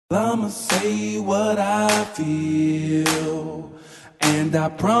I'ma say what I feel, and I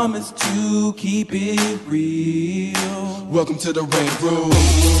promise to keep it real. Welcome to the Red Room.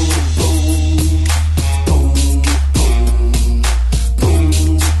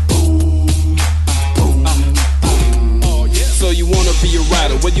 So you wanna be a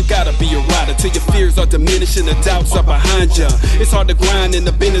rider, well you gotta be a rider till your fears are diminished and the doubts are behind ya. It's hard to grind and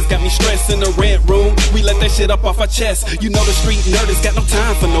the business got me stressed in the Red Room. We let that shit up off our chest. You know the street nerd has got no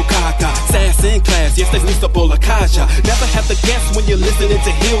time for no caca. Sass in class, yes that's Mr. Bolakaja. Never have to guess when you're listening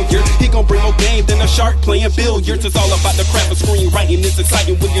to Hilliard. He gon' bring more game than a shark playing billiards. It's all about the craft of screenwriting. It's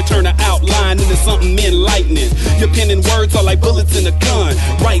exciting when you turn an outline into something enlightening. Your pen and words are like bullets in a gun.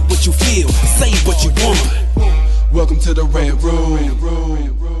 Write what you feel, say what you want. Welcome to the Red Room.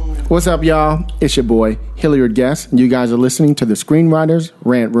 What's up, y'all? It's your boy, Hilliard Guest, and you guys are listening to the Screenwriters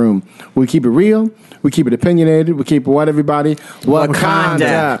Rant Room. We keep it real, we keep it opinionated, we keep it what, everybody?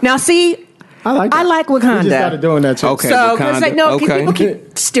 Wakanda. Now, see, I like Wakanda. We just started doing that, too. Okay, so, people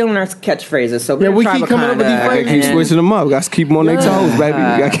keep stealing our catchphrases, so we keep coming up with these phrases. Keep switching them up. Got to keep them on their toes, baby.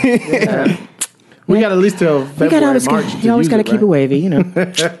 We got at least till February, March. You always got to keep it wavy, you know.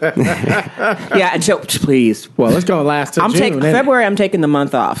 Yeah, and so please. Well, let's go last till June. February, I'm taking the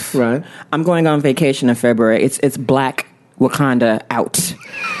month off. Right. I'm going on vacation in February. It's Black Wakanda out.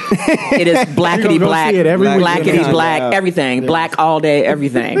 It is blackety black, blackety black, everything. Black all day,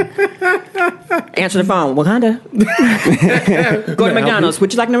 everything. Answer the phone, Wakanda. Go to McDonald's.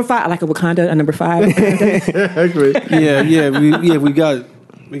 Would you like number 5? I like a Wakanda, a number 5.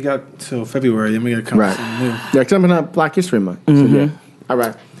 We got till February, then we got to come with something new. Yeah, coming up Black History Month. Mm-hmm. So, yeah. All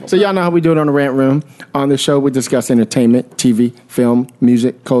right. So y'all know how we do it on the Rant Room. On this show, we discuss entertainment, TV, film,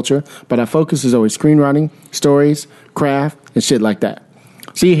 music, culture. But our focus is always screenwriting, stories, craft, and shit like that.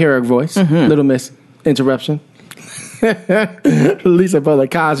 So you hear her voice, Little Miss Interruption. Lisa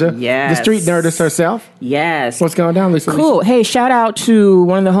Bolakaja, yes. The street nerdist herself. Yes. What's going down, Lisa? Cool. Hey, shout out to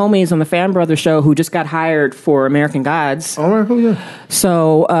one of the homies on the Fan Brothers show who just got hired for American Gods. All right, who?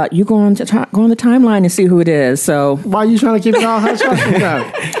 So you go on the timeline and see who it is. So why are you trying to keep it all hush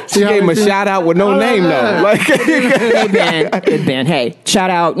hush? She gave him a shout out with no name though. Like, good Ben. Hey, shout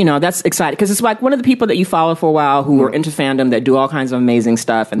out. You know that's exciting because it's like one of the people that you follow for a while who are into fandom that do all kinds of amazing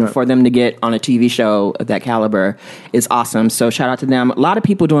stuff, and for them to get on a TV show of that caliber is awesome. So shout out to them. A lot of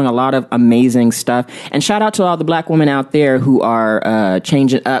people doing a lot of amazing stuff, and shout out to all the Black women out there who are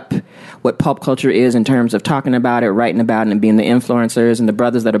changing up what pop culture is in terms of talking about it, writing about it, and being the influencers and the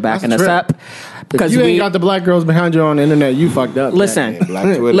brothers that are backing us up. Because you ain't got the black girls behind you on the internet, you fucked up. Listen.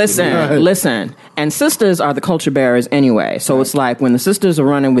 And sisters are the culture bearers anyway. So it's like when the sisters are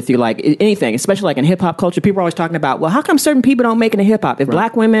running with you, like anything, especially like in hip hop culture, people are always talking about, well, how come certain people don't make it in hip hop? If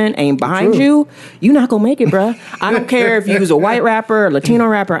black women ain't behind you, you're not gonna make it, bruh. I don't care if you use a white rapper, a Latino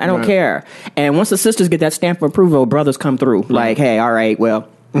rapper, I don't care. And once the sisters get that stamp of approval, brothers come through. Like, hey, all right, well,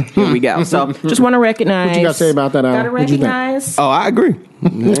 here we go. So just want to recognize. What you got to say about that? Gotta recognize. Oh, I agree.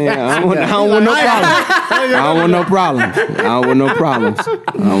 Yeah, I don't want no problems. I don't want no problems.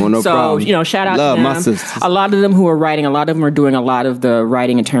 So, you know, shout out Love to them. My sisters. A lot of them who are writing, a lot of them are doing a lot of the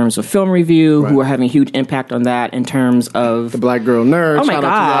writing in terms of film review, who are having a huge impact on that in terms of the Black Girl Nerds. Oh my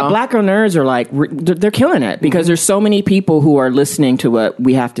God, Black Girl Nerds are like, they're killing it because there's so many people who are listening to what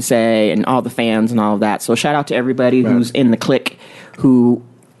we have to say and all the fans and all of that. So shout out to everybody who's in the clique who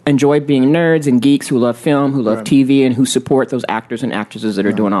enjoy being nerds and geeks, who love film, who love TV, and who support those actors and actresses that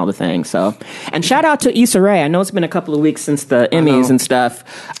are doing all the things. So, and shout out to Issa Rae. I know it's been a couple of weeks since the Emmys and stuff.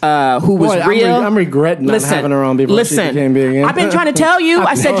 Who was real? I'm regretting not having her on before she became big again. I've been trying to tell you.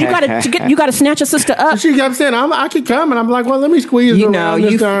 I said you got to snatch a sister up. She kept saying, "I keep coming." I'm like, well, let me squeeze. You know,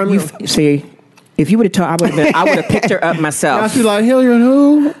 you see. If you would have told, I would have picked her up myself. Now she's like, Hilliard and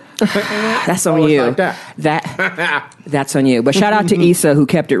who? That's on you. Like That's on you. But shout out to Issa who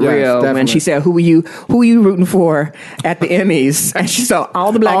kept it real definitely. when she said, "Who are you rooting for at the Emmys?" And she saw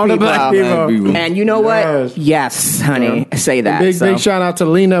all the black people. And you know what? Yes, honey, say that. Big shout out to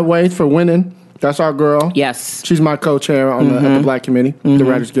Lena Waithe for winning. That's our girl. Yes. She's my co-chair on the Black Committee, the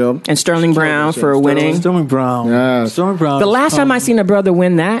Writers Guild. And Sterling Brown for winning. Sterling Brown. Yes. Sterling Brown. The last time I seen a brother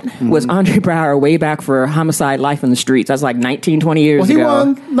win that was Andre Brower way back for Homicide: Life in the Streets. That's like 19, 20 years ago. He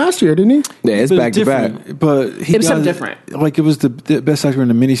won last year, didn't he? Yeah, it's back to back. But it was something different. Like it was the best actor in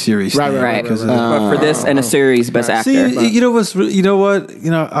the miniseries. Right. But for this and a series, best actor. See, you know what?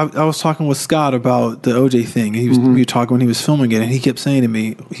 I was talking with Scott about the OJ thing. We were talking when he was filming it, and he kept saying to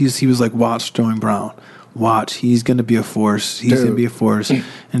me, he was like, "Watch Sterling Brown. Watch, he's going to be a force. He's going to be a force."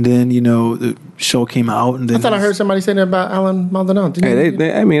 And then, show came out, and then I thought I heard somebody say that about Alan Maldonado.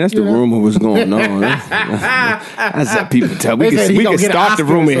 I mean, that's the rumor was going on. That's what people tell. We can start the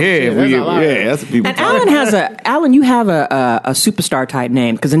rumor here. That's what people And tell. Alan, you have a superstar type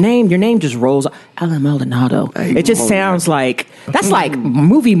name because your name just rolls. Alan Maldonado. It just sounds like that's like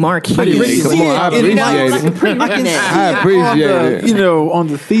movie marquee. Come on, I appreciate it. I appreciate it. On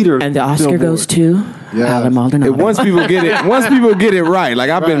the theater, And the Oscar goes to Alan Maldonado. Once people get it right. Like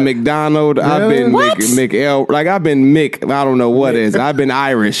I've been McDonald, I've been McL, like I've been Mick. I don't know what is. I've been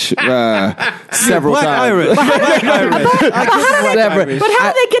Irish several times. Irish. Black Irish. But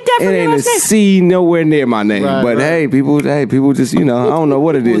how did they get that It from ain't your a last name? C nowhere near my name. Right, but right. hey, people just I don't know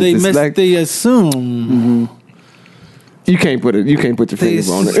what it is. Well, It's like, they assume. you can't put your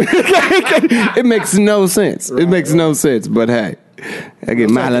finger on it. It makes no sense. It makes no sense. But hey, I get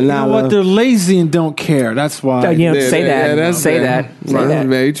You know what? They're lazy and don't care. That's why. You don't say that. that's Say fair. that. Say that.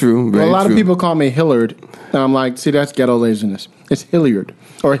 Very true. Well, a lot of people call me Hilliard. And I'm like, see, that's ghetto laziness. It's Hilliard.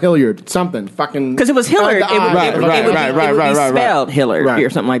 Or Hilliard. Something. Fucking. Because it was Hillard. It would be right. spelled Hillard Right. or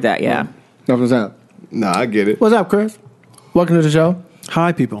something like that. Yeah. What was that? Nah, I get it. What's up, Chris? Welcome to the show.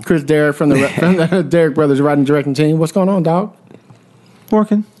 Hi, people. Chris Derrick from the Derrick Brothers Writing Directing Team. What's going on, dog?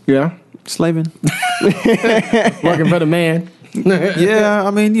 Working, Yeah. slaving. Working for the man. Yeah,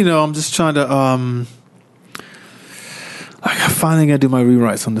 I mean, I'm just trying to. I finally got to do my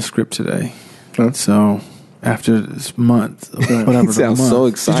rewrites on the script today. Huh? So after this month, whatever. He sounds the so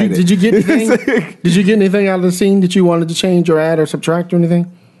month. excited. Did you get anything? Did you get anything out of the scene that you wanted to change or add or subtract or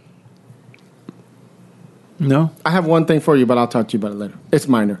anything? No. I have one thing for you, but I'll talk to you about it later. It's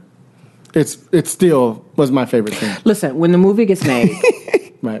minor. It still was my favorite thing. Listen, when the movie gets made,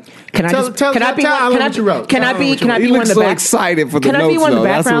 Right. can I just tell can I be Alan one, what you wrote. can I be Tell Alan can I what you be He one of looks the so back? excited for the Can I notes. be one of the though.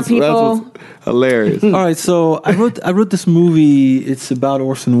 That's background what's people? hilarious. All right, so I wrote this movie. It's about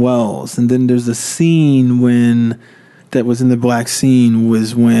Orson Welles, and then there's a scene that was in the black scene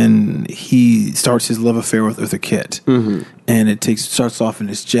was when he starts his love affair with Eartha Kitt, and it starts off in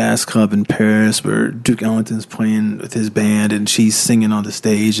this jazz club in Paris where Duke Ellington's playing with his band, and she's singing on the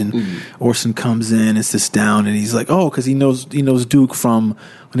stage, and Orson comes in and sits down, and he's like, oh, because he knows Duke from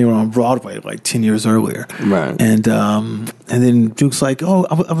when they were on Broadway like 10 years earlier, Right. and then Duke's like, oh,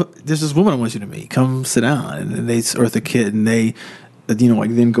 there's this woman I want you to meet. Come sit down. And they Eartha Kitt, and they,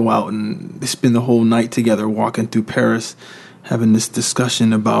 then go out and they spend the whole night together walking through Paris, having this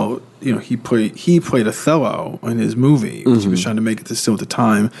discussion about, he played Othello in his movie, which he was trying to make it to still at the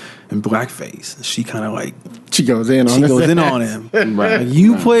time in blackface. She kind of like She goes in on him. Right. Like,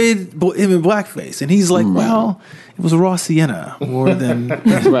 you played him in blackface, and he's like, well, it was raw sienna more than. right.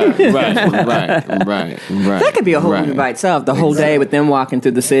 That could be a whole movie by itself. The whole day with them walking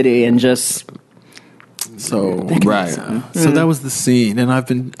through the city and just. So Right. So that was the scene, and I've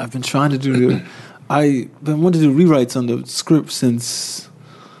been trying to do. I've been wanting to do rewrites on the script since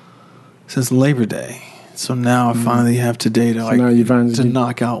Labor Day. So now I finally have today to now you finally to do-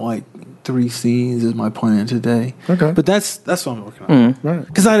 knock out like 3 scenes is my plan today. Okay. but that's what I'm working on. Right.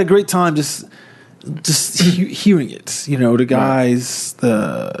 Because I had a great time just hearing it. The guys,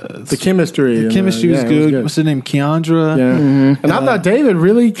 The chemistry. the chemistry was it good. What's her name? Keandra. Yeah. And I thought David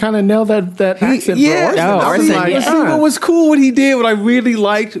really kind of nailed that accent Yeah, for Orson. I was Orson, like, yeah. See, what was cool what he did, what I really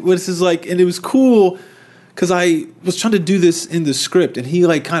liked was his and it was cool because I was trying to do this in the script, and he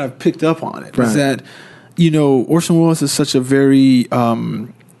kind of picked up on it. Was Right. that Orson Welles is such a very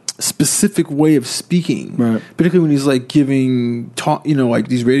specific way of speaking, Right. particularly when he's giving talk, like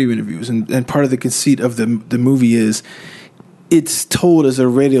these radio interviews, and part of the conceit of the movie is it's told as a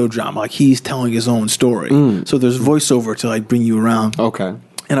radio drama, like he's telling his own story. So there's voiceover to bring you around. Okay.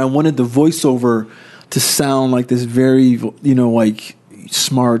 And I wanted the voiceover to sound like this very,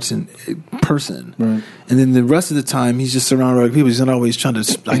 smart and person. Right. And then the rest of the time, he's just surrounded by people. He's not always trying to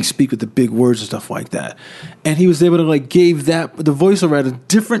speak with the big words and stuff like that. And he was able to gave the voiceover at a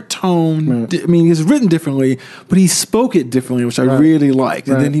different tone. Right. I mean, it's written differently, but he spoke it differently, which I really liked.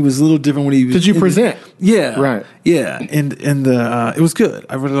 And Right. then he was a little different when he was. Did you present? Yeah. Right. Yeah. And it was good.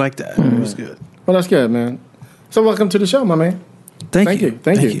 I really liked that. It was good. Well, that's good, man. So welcome to the show, my man. Thank you.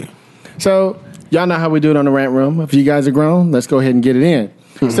 Thank you. So y'all know how we do it on the Rant Room. If you guys are grown, let's go ahead and get it in.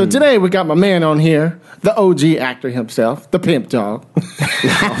 So today we got my man on here, the OG actor himself, the pimp dog.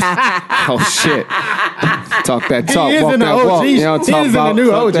 Oh shit. Talk that talk, He is walk in the that walk. OG. You know, He talk is in the about new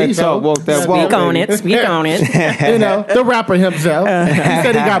talk OG that show. talk, walk that walk. Speak on it. Speak on it. You know, the rapper himself. He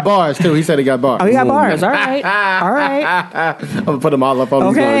said he got bars too. He said he got bars. Oh, you got bars. All right. All right. I'm gonna put them all up on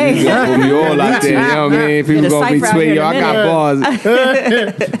Okay. these bars. Put me all out there. You know what I mean? People Get a gonna be cipher out tweeting, here yo, in I a got bars.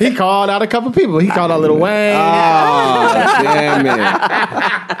 He called out a couple people. He called out Lil Wayne. Oh, damn it.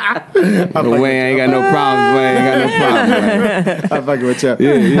 Wayne ain't got no problems. Wayne ain't got no problems. I'm fucking with you.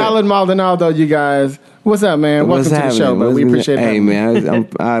 Yeah. Alan Maldonado, you guys. What's up, man? What's Welcome to the show, happening? man. We appreciate it. Hey, man,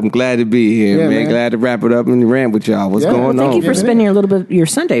 I'm glad to be here, Yeah, man. man. Glad to wrap it up and rant with y'all. What's Yeah. going Thank on? you for spending a little bit of your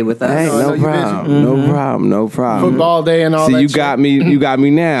Sunday with us. Hey, I know no you problem. No problem. Football day and all See, that you shit. got me. You got me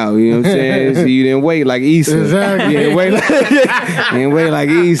now. You know what I'm saying? So you didn't wait like Issa. Exactly. You didn't wait like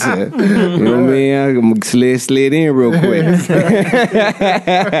Issa. You know what I mean? I slid in real quick.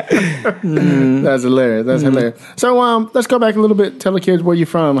 That's hilarious. That's hilarious. So, let's go back a little bit. Tell the kids where you're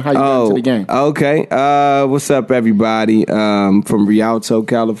from, how you got into the game. Okay. What's up, everybody? From Rialto,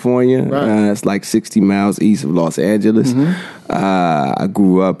 California. Right. It's like 60 miles east of Los Angeles. I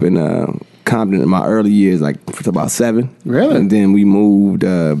grew up in Compton in my early years, like for about 7. Really? And then we moved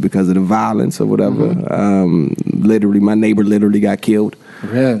because of the violence or whatever. Literally, my neighbor literally got killed.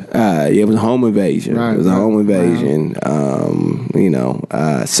 Really? It was a home invasion. Right, It was a right. home invasion.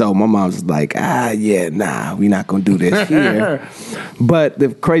 So my mom was like, we're not gonna do this here. But the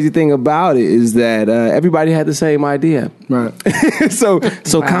crazy thing about it is that everybody had the same idea. Right. so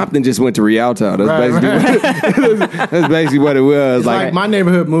Compton just went to Rialto. That's basically what it was. It's like my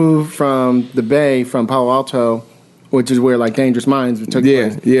neighborhood moved from the Bay, from Palo Alto, which is where like Dangerous Minds took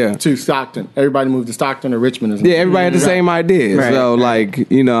place, to Stockton. Everybody moved to Stockton or Richmond or something. Yeah, everybody had the same idea. Right. So, I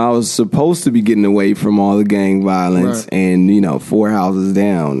was supposed to be getting away from all the gang violence, and 4 houses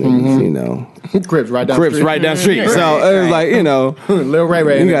down, and Crips right down Crips the street. right down the street. So it was like, Lil Ray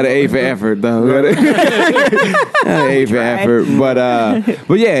Ray. you got an A for effort, though. An A for effort,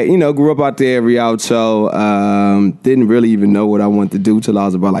 but yeah, grew up out there, Rialto. Didn't really even know what I wanted to do till I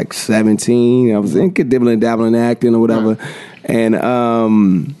was about like 17. I was dabbling acting or whatever, and I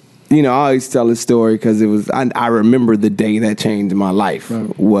always tell this story because it was. I remember the day that changed my life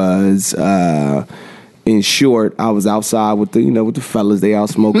was. In short, I was outside with the fellas. They out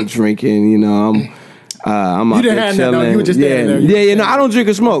smoking, drinking. I'm out You didn't there have chilling. nothing, no, you were just standing there. Yeah. No, I don't drink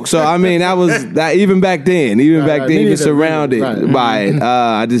or smoke. So I mean, that was that even back then. Even surrounded by it.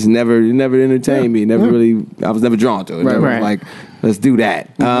 I just never entertained me. Never really. I was never drawn to it. Never was like, let's do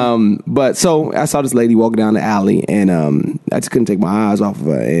that. But so I saw this lady walking down the alley, and I just couldn't take my eyes off of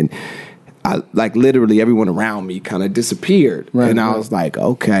her, and I literally everyone around me kind of disappeared, and I was like,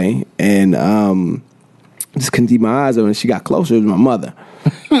 okay, and just couldn't keep my eyes on her. And she got closer. It was my mother.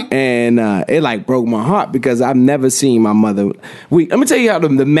 And it broke my heart because I've never seen my mother. Let me tell you how the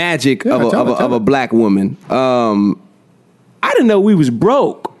magic of a black woman. I didn't know we was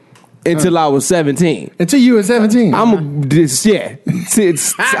broke until I was 17. Until you were 17. I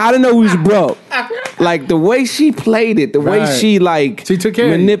didn't know we was broke. Like the way she played it, the way she took care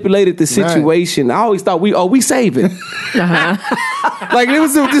manipulated the situation. I always thought we saving. Like it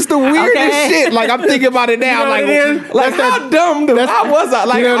was just the weirdest shit. Like I'm thinking about it now. How dumb was I?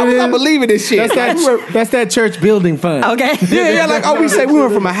 Like I was not believing this shit. That's that church building fund. Okay. Yeah. Like we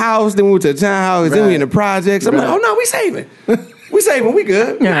went from a house, then we went to a townhouse, then we in the projects. I'm like, oh no, we saving. We saving, we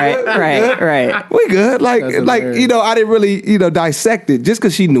good. Right. We good. I didn't really, dissect it just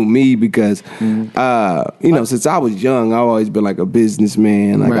because she knew me because, since I was young, I've always been like a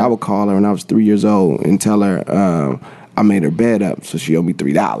businessman. I would call her when I was 3 years old and tell her, I made her bed up, so she owed me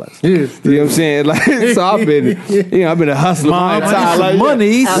 $3. Yes. You know what I'm saying? So I've been a hustler my entire life.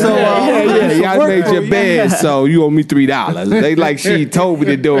 Money, so I made your bed, so you owe me $3. She told me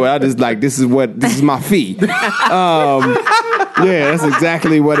to do it. I just this is my fee. Yeah, that's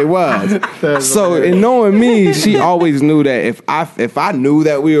exactly what it was. So in knowing me, she always knew that if I knew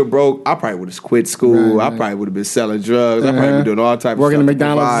that we were broke, I probably would have quit school. I probably would have been selling drugs. I probably been doing all types working of at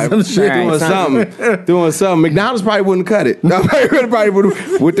stuff. McDonald's, Doing something. McDonald's probably wouldn't cut it. I probably would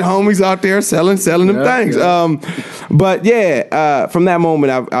have with the homies out there selling them things. Yeah. But yeah, from that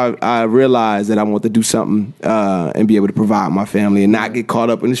moment, I realized that I want to do something and be able to provide my family and not get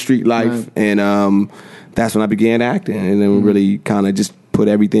caught up in the street life. And that's when I began acting, and then really kind of just put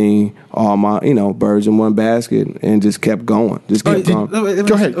everything, all my birds in one basket, and just kept going. Go ahead.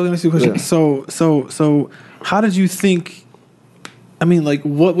 Let me ask you a question. Yeah. So how did you think I mean, like,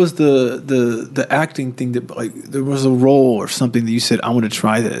 what was the acting thing that, like, there was a role or something that you said, I want to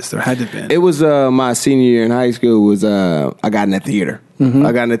try this? There had to have been. It was my senior year in high school. Was I got in the theater.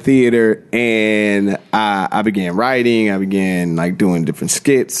 I got in the theater, and I began writing. I began like doing different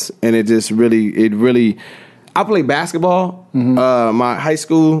skits, and it really. I played basketball my high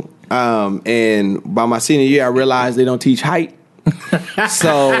school, and by my senior year, I realized they don't teach height.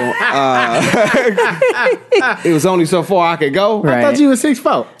 So it was only so far I could go. I thought you were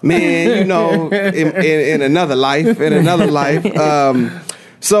 6'4". Man, you know, in another life,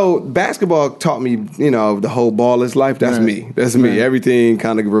 so basketball taught me, you know, the whole ball is life. That's me. That's me. Everything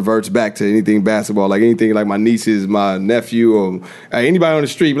kind of reverts back to anything basketball. Like anything like my nieces, my nephew, or anybody on the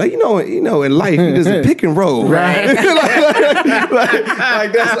street. Like, you know, in life, there's a pick and roll. Right.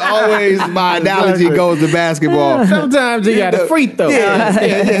 like that's always my analogy goes to basketball. Sometimes you got a free throw.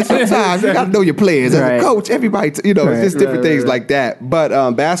 Yeah. Sometimes you got to know your players. As a coach, everybody, you know, it's just different things like that.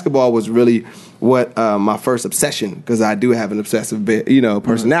 But basketball was really what my first obsession, because I do have an obsessive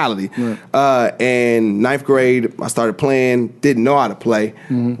personality. And ninth grade, I started playing, didn't know how to play,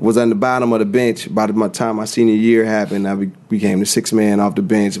 was on the bottom of the bench. By the time my senior year happened, I became the sixth man off the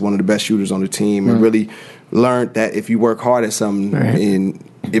bench, one of the best shooters on the team, and really learned that if you work hard at something and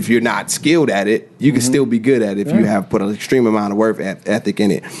if you're not skilled at it, you can still be good at it if you have put an extreme amount of work ethic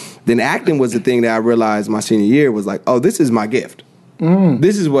in it. Then acting was the thing that I realized my senior year was like, oh, this is my gift.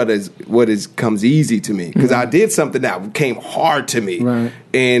 This is what comes easy to me, because I did something that came hard to me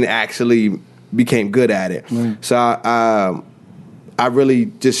and actually became good at it. So I really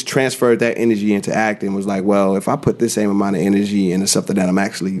just transferred that energy into acting. Was like, well, if I put this same amount of energy into something that I'm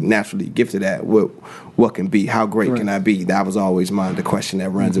actually naturally gifted at, what can be? How great can I be? That was always the question that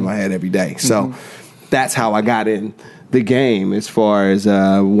runs in my head every day. So that's how I got in the game, as far as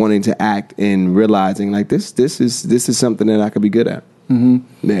wanting to act and realizing like this is something that I could be good at.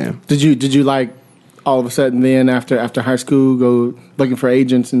 Yeah. Did you like all of a sudden then after high school go looking for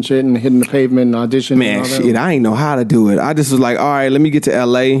agents and shit and hitting the pavement and auditioning? Man, and all that? Shit, I ain't know how to do it. I just was like, all right, let me get to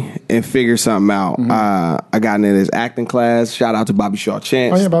LA and figure something out. I got into this acting class. Shout out to Bobby Shaw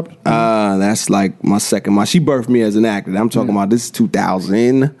Chance. Oh yeah, Bobby. That's like my second month. She birthed me as an actor. I'm talking about this is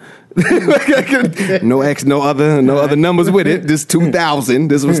 2000. No other numbers with it. This 2000.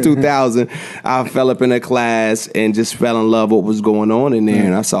 This was 2000. I fell up in a class and just fell in love with what was going on in there,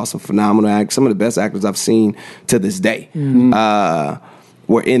 and I saw some phenomenal actors. Some of the best actors I've seen to this day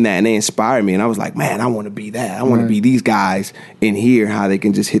were in that, and they inspired me. And I was like, man, I want to be that. I want to be these guys in here. How they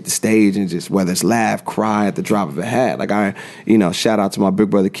can just hit the stage and just, whether it's laugh, cry at the drop of a hat. Like shout out to my big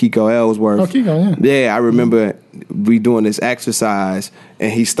brother Kiko Ellsworth. Oh, Kiko, yeah. I remember we doing this exercise,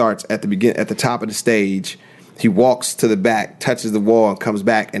 and he starts at the top of the stage. He walks to the back, touches the wall, and comes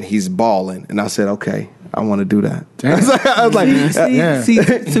back, and he's bawling. And I said, okay, I want to do that. I was like, see,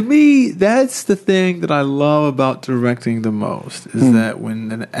 to me, that's the thing that I love about directing the most, is that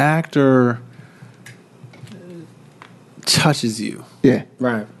when an actor touches you. Yeah.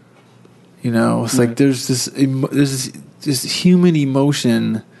 Right. You know, it's like there's this human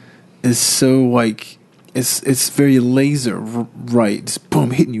emotion is so like, it's very laser right, just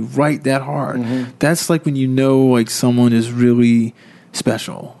boom, hitting you right that hard. That's like when you know like someone is really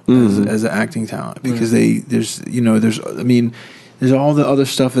special as an acting talent, because there's all the other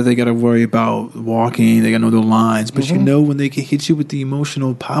stuff that they got to worry about walking, they got to know their lines, but you know when they can hit you with the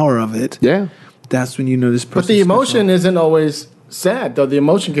emotional power of it, that's when you know this person. But the emotion isn't always sad, though. The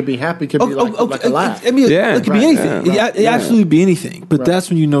emotion could be happy, could be like a laugh. I mean, it could be anything. It absolutely be anything. But that's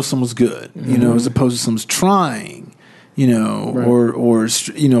when you know someone's good, you know, as opposed to someone's trying, you know, or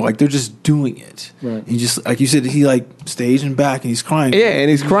you know, like they're just doing it. Right. And just like you said, he like staged and back, and he's crying. Yeah, and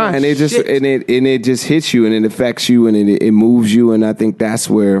he's crying. It just it just hits you, and it affects you, and it moves you. And I think that's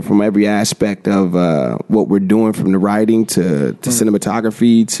where, from every aspect of what we're doing, from the writing to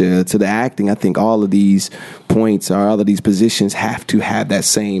cinematography to the acting, I think all of these points or all of these positions have to have that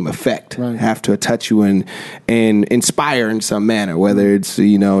same effect. Have to touch you and inspire in some manner, whether it's,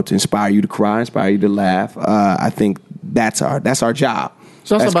 you know, to inspire you to cry, inspire you to laugh. I think that's our job.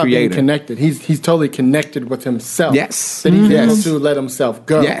 It's also about being connected. He's totally connected with himself. Yes. That he's able to let himself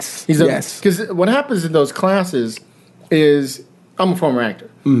go. Yes. Because what happens in those classes is, I'm a former actor,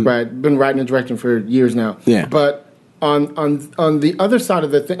 right? Been writing and directing for years now. Yeah. But on the other side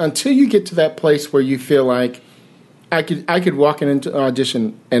of the thing, until you get to that place where you feel like I could walk into an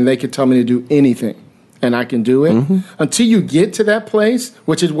audition and they could tell me to do anything and I can do it. Until you get to that place,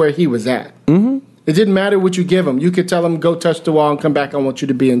 which is where he was at. It didn't matter what you give him. You could tell him, go touch the wall and come back. I want you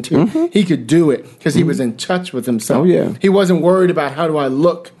to be in tune. He could do it because he was in touch with himself. Oh, yeah. He wasn't worried about how do I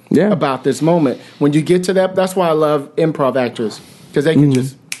look about this moment. When you get to that, that's why I love improv actors. because they can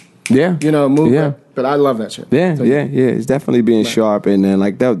just move. Yeah. But I love that shit. Yeah, It's definitely being sharp, and then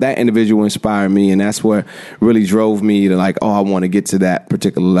like that individual inspired me, and that's what really drove me to like, I want to get to that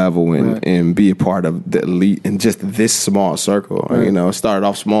particular level and be a part of the elite in just this small circle. Right. It started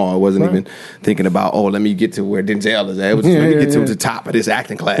off small. I wasn't even thinking about let me get to where Denzel is at. It was let me get to the top of this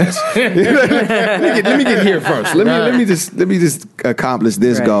acting class. let me get here first. Let me just accomplish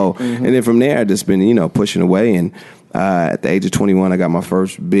this goal, and then from there I just been pushing away and. At the age of 21, I got my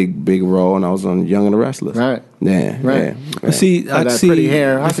first big role, and I was on Young and the Restless. Right. Yeah. Right. Yeah. See, I see pretty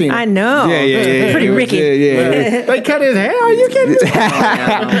hair. I know. Yeah. Pretty Ricky. Yeah. They cut his hair. Are you kidding?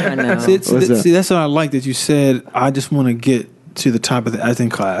 I know. See, that's what I like that you said. I just want to get to the top of the acting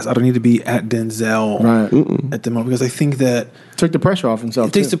class. I don't need to be at Denzel at the moment, because I think that took the pressure off himself.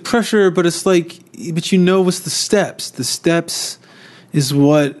 It takes the pressure, but it's like, but what's the steps? The steps is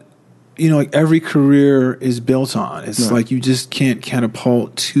what. Like every career is built on. It's like you just can't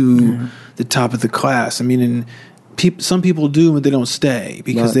catapult to the top of the class. I mean, and some people do, but they don't stay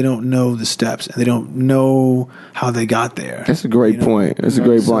because they don't know the steps and they don't know how they got there. That's a great point. That's a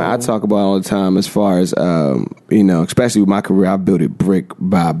great point. I talk about it all the time as far as, especially with my career, I built it brick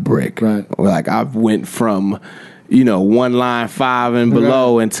by brick. Right. Like I went from... one line 5 and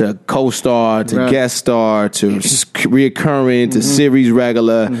below into co-star to guest star to reoccurring to series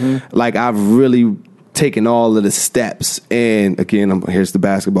regular. Like I've really taken all of the steps. And again, here's the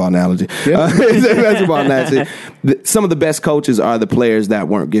basketball analogy. Some of the best coaches are the players that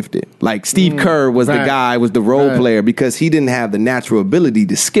weren't gifted. Like Steve Kerr was the guy, was the role player because he didn't have the natural ability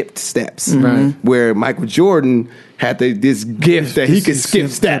to skip steps. Where Michael Jordan had this gift that he could skip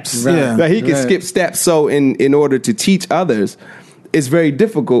steps. That he could skip steps. So in order to teach others, it's very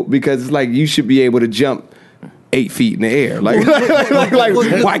difficult because it's like you should be able to jump 8 feet in the air. Like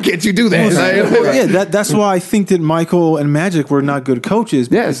why can't you do that? That's why I think that Michael and Magic were not good coaches,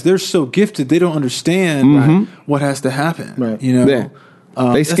 because they're so gifted, they don't understand what has to happen.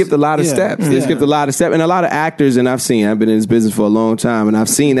 They skipped a lot of steps. They skipped a lot of steps. And a lot of actors, and I've been in this business for a long time, and I've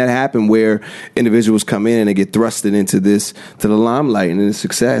seen that happen where individuals come in and they get thrusted into the limelight and into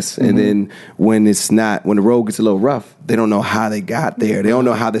success. And then when the road gets a little rough, they don't know how they got there. They don't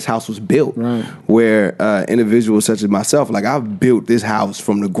know how this house was built. Where individuals such as myself, like I've built this house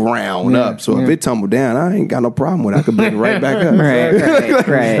from the ground up. So if it tumbled down, I ain't got no problem with it. I could bring it right back up.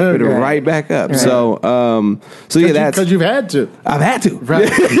 Right back up. So that's because you've had to. I've had to.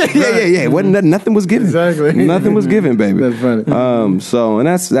 Yeah. Wasn't nothing was given. Exactly. Nothing was given, baby. That's funny. And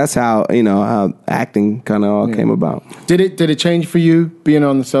that's how how acting kind of all came about. Did it change for you being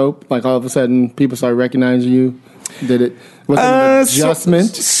on the soap? Like all of a sudden people started recognizing you? Was it an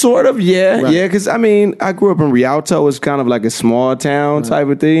adjustment? Sort of, yeah. Yeah, because I grew up in Rialto. It's kind of like a small town type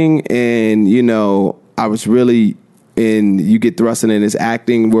of thing. And, I was really you get thrusted in this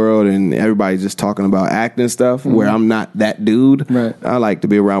acting world and everybody's just talking about acting stuff where I'm not that dude. I like to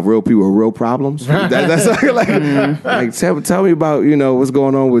be around real people with real problems. That's like tell me about, what's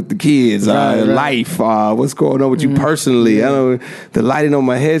going on with the kids, life, what's going on with you personally. I don't, the lighting on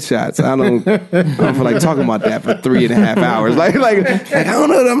my headshots. I don't feel like talking about that for 3.5 hours. Like I don't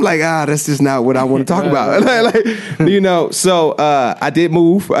know. I'm like, that's just not what I want to talk about. So I did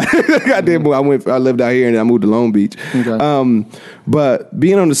move. I lived out here and I moved to Long Beach. Okay. But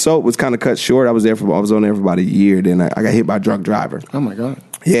being on the soap was kind of cut short. I was on there for about a year. Then I got hit by a drunk driver. Oh my God.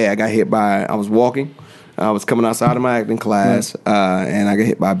 Yeah, I was walking. I was coming outside of my acting class, and I got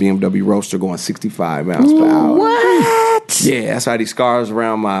hit by a BMW Roadster going 65 miles per hour. What? Yeah, that's why these scars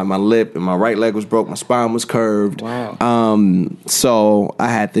around my lip, and my right leg was broke. My spine was curved. Wow. So I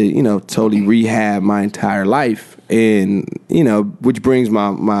had to, totally rehab my entire life, and which brings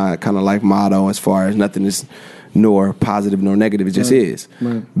my kind of life motto as far as nothing is nor positive nor negative. It just is.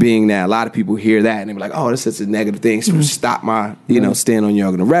 Right. Being that a lot of people hear that and they be like, oh, that's such a negative thing. So stop my, stand on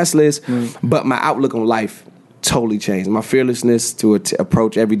Young and the Restless. But my outlook on life totally changed. My fearlessness to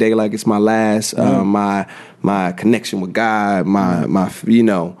approach every day like it's my last. My connection with God. My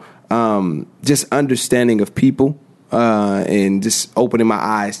just understanding of people. And just opening my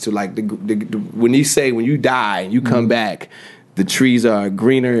eyes to like when you die and you come back, the trees are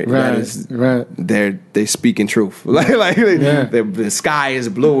greener. They're speaking truth. The sky is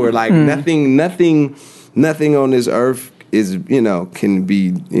bluer. Like nothing on this earth is can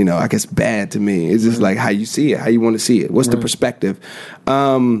be I guess bad to me. It's just like how you see it, how you want to see it. What's the perspective?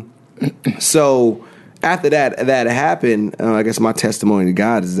 So after that happened, I guess my testimony to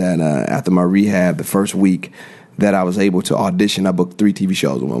God is that after my rehab, the first week that I was able to audition, I booked 3 TV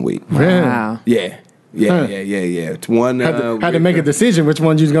shows in 1 week. Wow. Yeah. Yeah. It's one had to make a decision which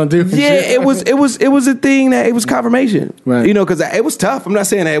one you was gonna do. Yeah, it was a thing that it was confirmation. Right. You know, because it was tough. I'm not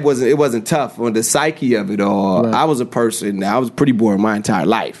saying that it wasn't tough on the psyche of it all. Right. I was a person that I was pretty boring my entire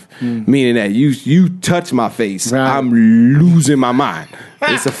life. Meaning that you touch my face, right. I'm losing my mind.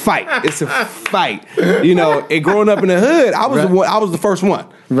 It's a fight. You know, and growing up in the hood, I was I was the first one.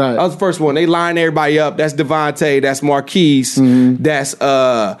 Right. I was the first one. They line everybody up. That's Devontae. That's Marquise. That's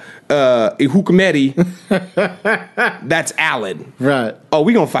Ihukumeti. That's Allen. Right. Oh,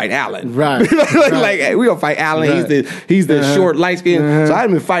 we gonna fight Allen. Right. Like hey, we gonna fight Allen. Right. He's the short, light skin. So I had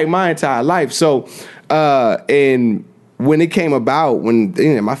been fighting my entire life. So and when it came about,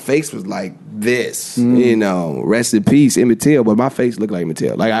 when my face was like this, rest in peace, Emmett Till, but my face looked like Emmett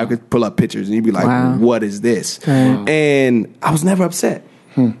Till. Like I could pull up pictures and you'd be like, wow. What is this? And I was never upset.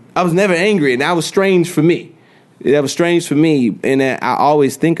 I was never angry, and that was strange for me. That was strange for me, and I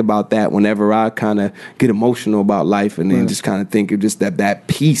always think about that whenever I kind of get emotional about life, and then just kind of think of just that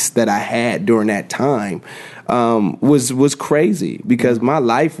peace that I had during that time was crazy because my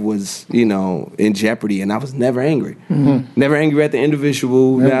life was in jeopardy, and I was never angry, never angry at the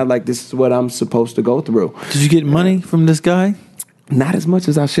individual. Now, like this is what I'm supposed to go through. Did you get money from this guy? Not as much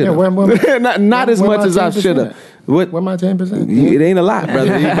as I should have. Yeah, not as much as I should have. Where my 10%? It ain't a lot,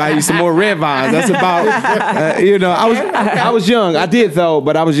 brother. You buy you some more red vines. That's about. I was young. I did though,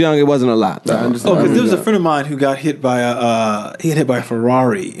 but I was young. It wasn't a lot. Because there was a friend of mine who got hit by a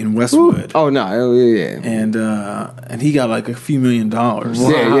Ferrari in Westwood. Oh no, yeah. And he got like a few $1 million.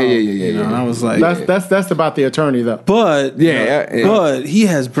 Yeah. And I was like, that's about the attorney though. But but he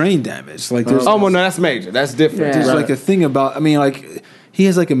has brain damage. Like there's well, no, that's major. That's different. There's like a thing about. I mean, like he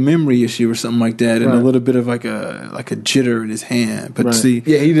has like a memory issue or something like that, and a little bit of like a jitter in his hand. But see,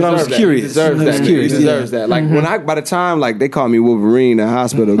 he deserves I was that. curious. He deserves that. Like when by the time like they called me Wolverine in the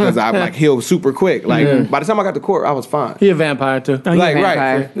hospital because I like healed super quick. Like by the time I got to court, I was fine. He a vampire too. Oh, Like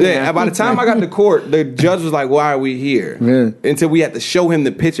vampire. right, yeah. By the time I got to court, the judge was like, "Why are we here?" Until we had to show him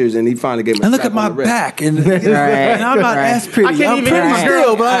the pictures, and he finally gave me. And look at my back, and, Right. and I'm not as pretty. I can't I'm even pretty hit my girl.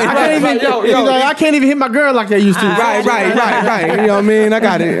 still, but I can't even hit my girl like I used to. Right. You know what I mean? I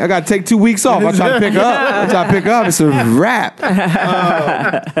got to take 2 weeks off. I try to pick up. It's a wrap.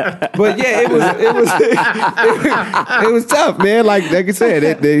 But yeah, it was tough, man. Like I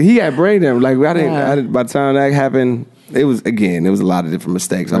said, he had brain damage. Like I didn't. By the time that happened, it was a lot of different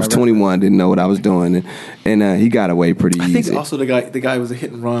mistakes. I was 21, didn't know what I was doing, and he got away pretty easy. I think also the guy was a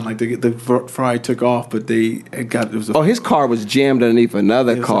hit and run. Like the Ferrari took off, but his car was jammed underneath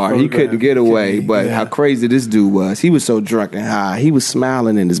another car. He couldn't get away. But how crazy this dude was! He was so drunk and high. He was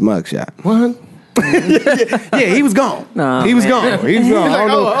smiling in his mugshot. What? Yeah, he was gone. No, he was gone. I don't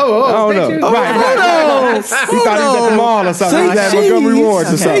know. Right. He thought he was at the mall or something. He was at Montgomery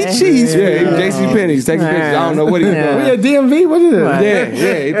Wards or something. cheese. Yeah, JC Penney's taking pictures. I don't know what he was doing. Yeah, DMV. What is it?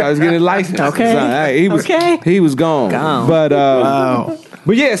 Yeah. He thought he was getting a license. Okay. He was gone. But Wow.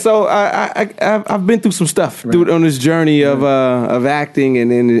 But yeah, so I've been through some stuff on this journey of acting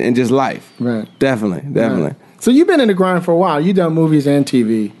and just life. Right. Definitely. Right. So you've been in the grind for a while. You've done movies and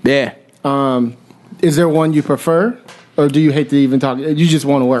TV. Yeah. Is there one you prefer, or do you hate to even talk? You just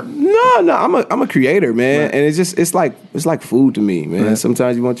want to work? No, I'm a creator, man, and it's like food to me, man. Right.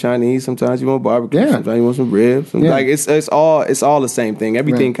 Sometimes you want Chinese, sometimes you want barbecue, Yeah. sometimes you want some ribs. Like it's all the same thing.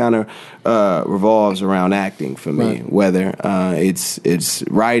 Everything kind of revolves around acting for me. Right. Whether it's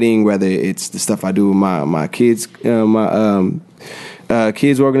writing, whether it's the stuff I do with my kids,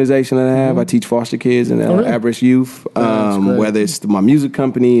 kids organization that I have. I teach foster kids and at-risk youth. Whether it's my music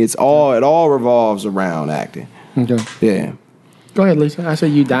company, it all revolves around acting. Okay. Yeah. Go ahead, Lisa. I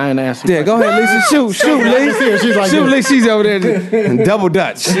said you dying to ask. Yeah, go ahead, Lisa. Shoot, Lisa. She's like, Shoot, Lisa. She's over there double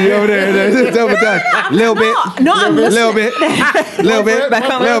dutch. She's over there double dutch. Little bit. No, I'm little bit. Little bit.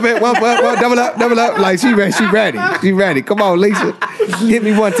 Well, double up. Like she ready. Come on, Lisa. Hit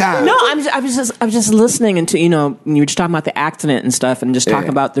me one time. No, I was just listening into you were just talking about the accident and stuff, and just talking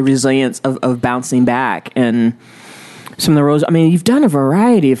about the resilience of bouncing back and some of the roles. I mean, you've done a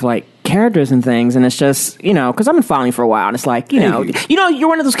variety of like characters and things, and it's just because I've been following for a while, and it's like you're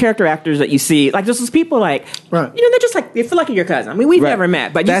one of those character actors that you see like just those people like they're just like they feel like you're your cousin. I mean, we've never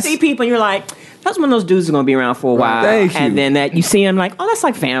met, but you see people and you're like, that's one of those dudes who's going to be around for a while. And then that you see him like, oh, that's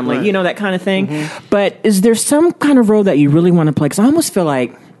like family, that kind of thing. Mm-hmm. But is there some kind of role that you really want to play? Because I almost feel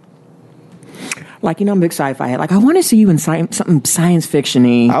like I'm a big sci-fi head. Like, I want to see you in something science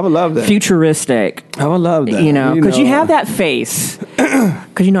fiction-y. I would love that. Futuristic. I would love that. Because you have that face.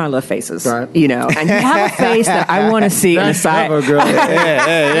 Because because you know I love faces, right. you know, and you have a face that I want to see in the side. Girl.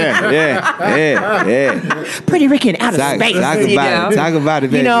 Yeah. Pretty Ricky in outer space. Talk about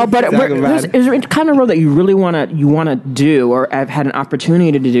it, baby. You know, but is there a kind of role that you really want to do, or have had an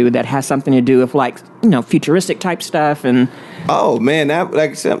opportunity to do that has something to do with, like, you know, futuristic type stuff? And oh man, that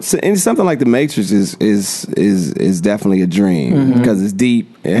like something like The Matrix is definitely a dream because it's deep.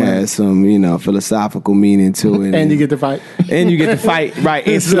 It has some, you know, philosophical meaning to it, and you get to fight. And you get to fight right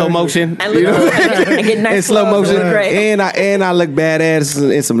in slow motion. And get nice in slow motion. Great. And I look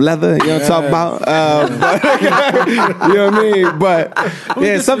badass in some leather. You know what I'm talking about? You know what I mean? But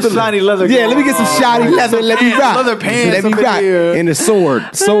yeah, something shiny leather. Yeah, let me get some shiny leather. Let me rock. Leather pants. Let me rock. And the sword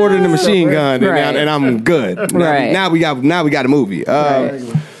and the machine gun, and I'm good. Right. Now we got a movie.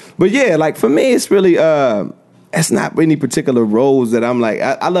 But yeah, like for me, it's really. It's not any particular roles that I'm like.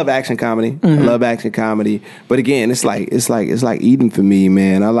 I love action comedy. I love action comedy. But again, it's like eating for me,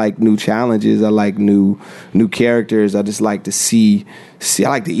 man. I like new challenges. I like new characters. I just like to see. I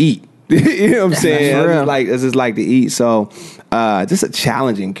like to eat. You know what I'm saying? I just like to eat. So, just a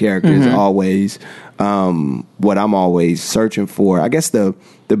challenging character is always what I'm always searching for. I guess the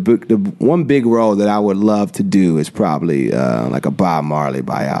one big role that I would love to do is probably like a Bob Marley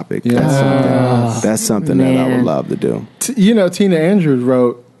biopic. Yeah. That's something that I would love to do. You know, Tina Andrews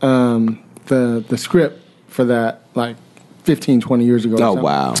wrote the script for that like 15, 20 years ago. Oh,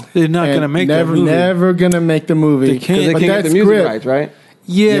 wow. They're not going to make that movie. Never going to make the movie. They can't get the music rights, right?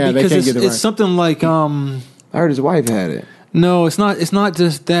 Yeah, because it's something like... I heard his wife had it. No, it's not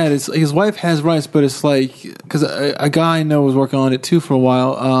just that. It's his wife has rights, but it's like, because a guy I know was working on it too for a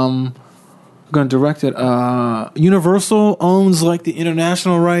while. I'm going to direct it. Universal owns like the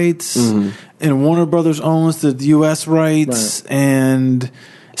international rights, and Warner Brothers owns the U.S. rights, and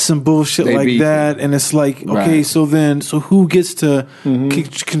some bullshit like that. And it's like, okay, so who gets to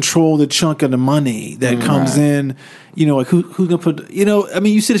control the chunk of the money that comes in? You know, like who's gonna put? You know, I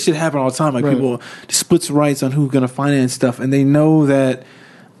mean, you see this shit happen all the time. Like people splits rights on who's gonna finance stuff, and they know that.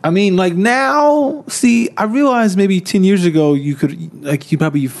 I mean, like now, see, I realized maybe 10 years ago you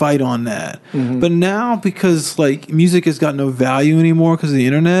probably fight on that, but now because like music has got no value anymore because of the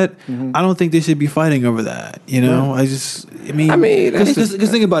internet, I don't think they should be fighting over that. You know, because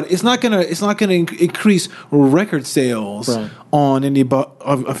think about it, it's not gonna increase record sales on any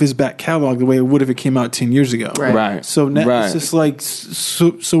of his back catalog the way it would if it came out 10 years ago. Right. So now it's just like,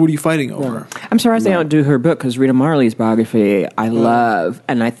 so what are you fighting over? I'm surprised they don't do her book, because Rita Marley's biography I love,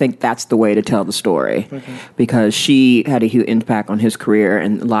 and I think that's the way to tell the story, because she had a huge impact on his career,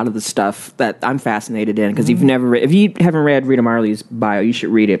 and a lot of the stuff that I'm fascinated in, because if you haven't read Rita Marley's bio, you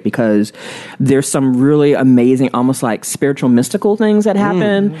should read it, because there's some really amazing, almost like spiritual, mystical things that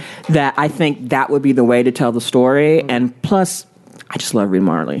happen that I think that would be the way to tell the story. And plus, I just love Rita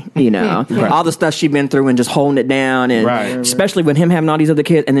Marley, you know. All the stuff she's been through and just holding it down, and especially with him having all these other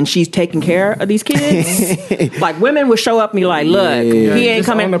kids, and then she's taking care of these kids. Like, women would show up and be like, look, he ain't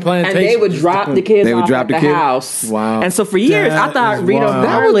coming, and they would drop the kids off at the house. Wow. And so for years, I thought Rita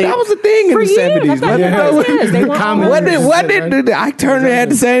Marley... That was the thing in the 70s. What did Ike Turner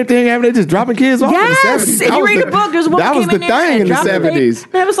had the same thing happening? They just dropping kids off in the 70s. If you read the book, there's a woman that was the thing in the 70s.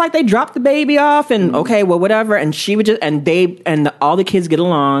 And it was like they dropped the baby off, and okay, well, whatever, and she would just, all the kids get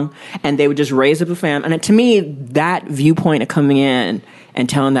along, and they would just raise up a family. And to me, that viewpoint of coming in and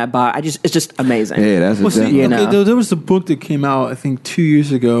telling that it's just amazing. Yeah, that's there was a book that came out, I think, 2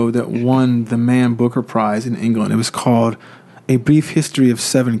 years ago that won the Man Booker Prize in England. It was called A Brief History of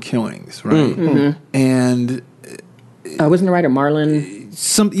 7 Killings, right? And wasn't the writer Marlon?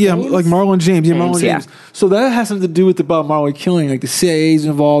 Like Marlon James. Marlon James. Yeah. So that has something to do with the Bob Marley killing. Like the CIA's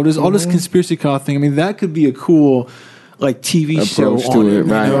involved. There's all this conspiracy thing. I mean, that could be a cool like TV show on it.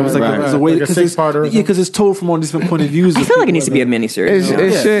 Right. You know? It's like a way because it's told from all different point of views. I feel like it needs to be a miniseries.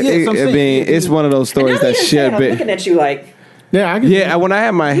 It's one of those stories that should be. I'm looking at you like. Yeah, when I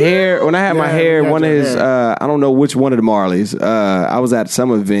had my hair, one of his, I don't know which one of the Marleys. I was at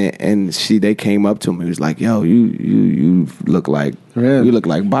some event, and they came up to me. He was like, "Yo, you look like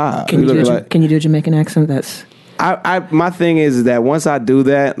Bob." Can you do a Jamaican accent? That's. My thing is that once I do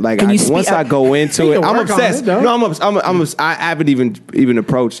that, like once I go into it, I'm obsessed. I haven't even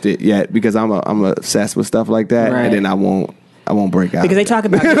approached it yet because I'm obsessed with stuff like that, and then I won't break out. Because they talk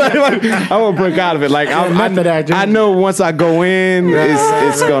about I won't break out of it. Like I know once I go in,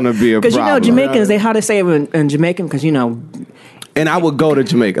 it's gonna be a problem. Because you know Jamaicans, how they say it in Jamaican, because you know. And I would go to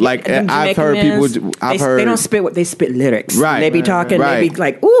Jamaica. Like I've heard people. They don't spit they spit lyrics. Right. They be talking. They be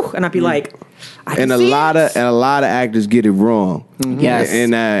like, ooh, and I'd be like. And a lot of actors get it wrong. Yes.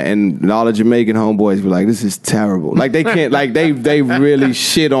 And all the Jamaican homeboys be like, this is terrible. Like they can't, like they really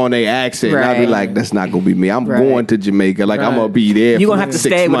shit on their accent. Right. I'll be like, that's not gonna be me. I'm going to Jamaica. Like I'm gonna be there. You're gonna have to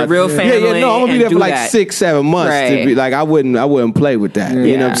stay with a real family. Yeah, no, I'm gonna be there for like 6-7 months. Right. To be like, I wouldn't play with that.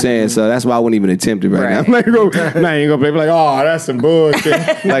 You know what I'm saying? So that's why I wouldn't even attempt it right now. I'm like, nah, I ain't gonna play. Like, oh, that's some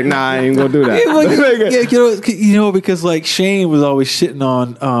bullshit. Like, nah, I ain't gonna do that. You know, because like Shane was always shitting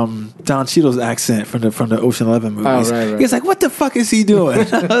on Don Cheadle's accent from the Ocean 11 movies. Oh, right. He's like, what the fuck is he doing?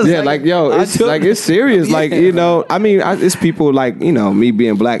 Yeah, like yo, it's serious. Yeah. Like, you know, I mean, it's people like, you know, me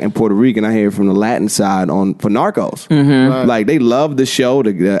being black and Puerto Rican. I hear from the Latin side for Narcos. Right. Like they love the show.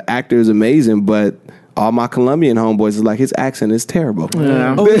 The actor is amazing, but all my Colombian homeboys is like, his accent is terrible.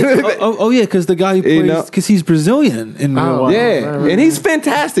 Yeah. Yeah, because the guy who plays, because he's Brazilian in real life. Yeah, and he's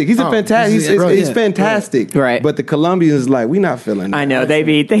fantastic. He's he's fantastic. Right. But the Colombians like, we not feeling that. I know they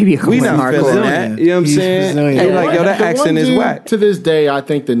be We not hardcore. feeling that. You know what I'm He's saying? Brazilian. They're like, yo, that The accent one is dude whack. To this day, I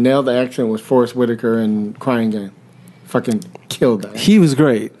think the nailed the accent was Forrest Whitaker in Crying Game. Fucking killed that. He was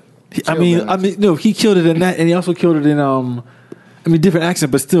great. He killed it in that, and he also killed it in different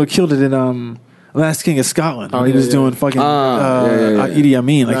accent, but still killed it in Last King of Scotland. He was doing fucking Idi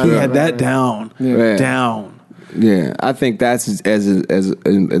Amin. Like he had that down. Yeah. Down. Yeah, I think that's as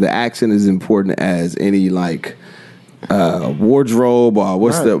the accent is important as any like wardrobe or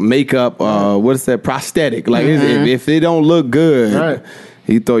what's the makeup, what's that prosthetic. Like if it don't look good. Right.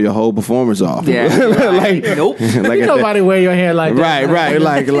 You throw your whole performance off. Yeah. Like, nope. Like Nobody wear your hair like that. Right.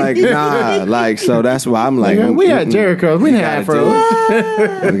 Like, nah. Like, so that's why I'm like, we had Jericho. We didn't have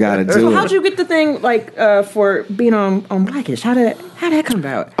afros. We gotta do So it. how'd you get the thing like for being on Blackish? How'd that come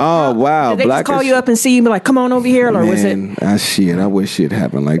about? Oh wow! Did they just call you up and see you and be like, come on over here, or was it? I wish shit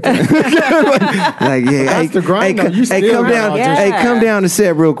happened like that. like, yeah, That's the grind, though. You still come have down. auditions. Hey, come down to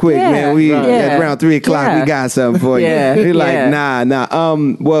set real quick, Yeah. man. We at around 3:00. Yeah. We got something for you. Yeah. He's like, Yeah. nah.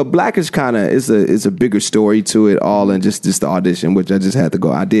 Well, Blackish kind of is a bigger story to it all, and just the audition, which I just had to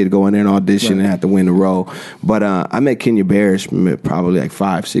go. I did go in there and audition and had to win the role. But I met Kenya Barris probably like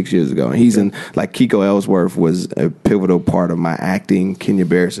 5-6 years ago, and he's in like Kiko Ellsworth was a pivotal part of my acting. Kenya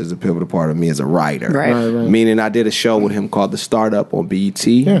Barris is a pivotal part of me as a writer. Right. Meaning I did a show with him called The Startup on BET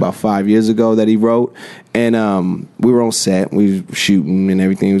about 5 years ago that he wrote. And we were on set, we were shooting and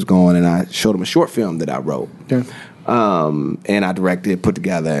everything was going, and I showed him a short film that I wrote. Yeah. And I directed, put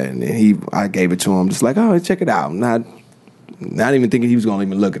together, and I gave it to him just like, oh, check it out. Not even thinking he was going to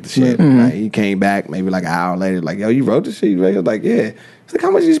even look at the shit. Like, he came back maybe like an hour later, like, yo, you wrote this shit? I was like, yeah. He's like,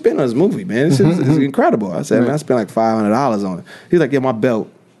 how much did you spend on this movie, man? It's incredible. I said, man, I spent like $500 on it. He's like, yeah, my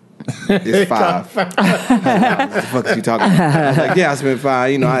belt is $5. What the fuck is you talking about? I was like, yeah, I spent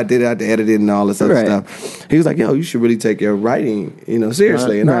 $5. You know, I did it, I had to edit it and all this other stuff. He was like, yo, you should really take your writing,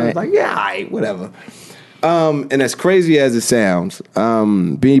 seriously. And I was like, yeah, all right, whatever. And as crazy as it sounds,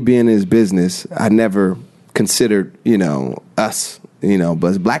 me being in his business, I never considered, us, but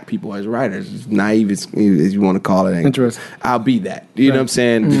as black people, as writers, as naive as you want to call it. Interesting. I'll be that. You know what I'm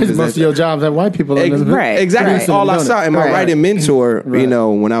saying? Because most of your jobs have white people in them. Right. Exactly. Right. All I saw. And my writing mentor,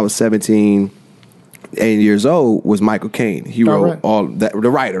 when I was 17, 8 years old, was Michael Caine. He wrote all that, the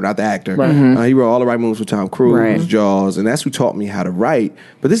writer, not the actor. Right. He wrote all the right movies with Tom Cruise, Jaws, and that's who taught me how to write.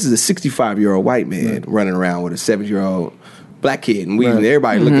 But this is a 65-year-old white man running around with a 7-year-old black kid, and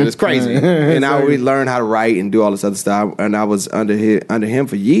everybody looked at us crazy. And I would learn how to write and do all this other stuff. And I was under him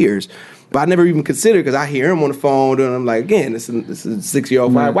for years. But I never even considered, because I hear him on the phone, and I'm like, again, this is a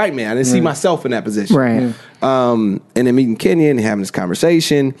 6-year-old white man. I didn't see myself in that position. Right. And then meeting Kenya and having this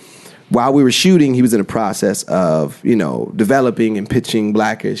conversation. While we were shooting, he was in the process of, developing and pitching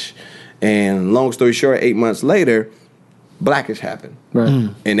Blackish. And long story short, 8 months later, Blackish happened. Right.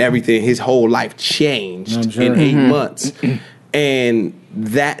 And everything, his whole life changed in 8 months. And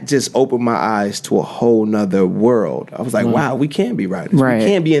that just opened my eyes to a whole nother world. I was like, wow, we can be writers. Right. We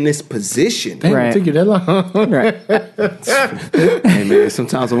can be in this position. Damn, it took you that long. Right. Hey, man,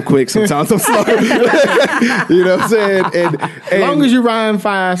 sometimes I'm quick, sometimes I'm slow. You know what I'm saying? And As long as you rhyme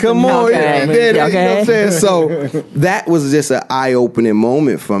fast. come on. Okay. You know what I'm saying? So that was just an eye-opening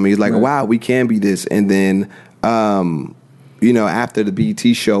moment for me. It's like, wow, we can be this. And then, after the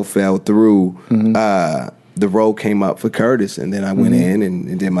BET show fell through, the role came up for Curtis, and then I went in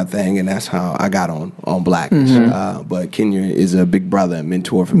and did my thing, and that's how I got on Blackish. But Kenya is a big brother and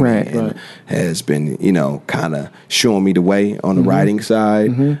mentor for me, and has been, kind of showing me the way on the writing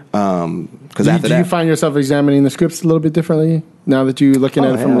side. Because do you find yourself examining the scripts a little bit differently now that you're looking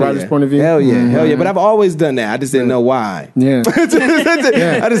at it from a writer's point of view? Hell yeah. But I've always done that. I just didn't know why. Yeah. I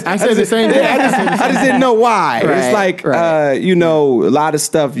said the same thing. I just didn't know why. Right, it's like, right. a lot of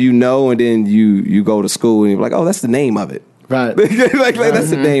stuff and then you go to school and you're like, oh, that's the name of it. Right. like that's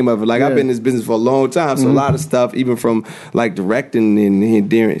the name of it. Like, I've been in this business for a long time, so a lot of stuff, even from like directing and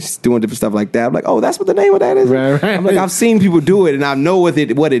doing different stuff like that, I'm like, oh, that's what the name of that is. Right. I'm like, I've seen people do it, and I know what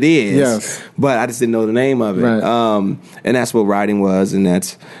it is. Yes. But I just didn't know the name of it. Right. And that's what writing was, and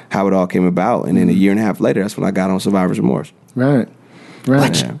that's how it all came about. And then a year and a half later, that's when I got on Survivor's Remorse. Right.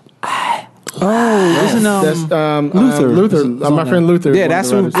 Yeah. Isn't Luther, my friend Luther. Yeah,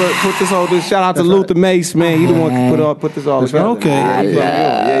 that's who put this whole. Shout out to Luther Mace, man. He the one who put this all together.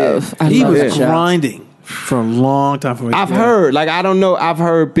 Okay. He was grinding for a long time. I've heard, I don't know, I've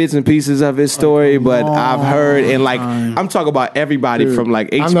heard bits and pieces of his story, but I've heard, and I'm talking about everybody from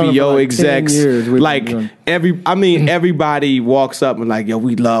HBO execs, everybody walks up and like, yo,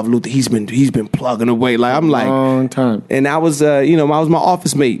 we love Luther. He's been plugging away. Like, I'm like, long time. and I was, I was my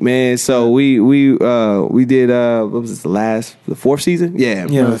office mate, man. So we did, what was this, the fourth season? Yeah.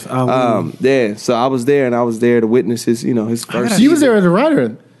 Yeah. So I was there, and I was there to witness his, his first. You was there as a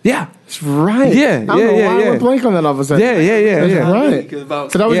writer. Yeah. That's right. Yeah, I don't know why I went blank on that all of a sudden. Yeah. That's right.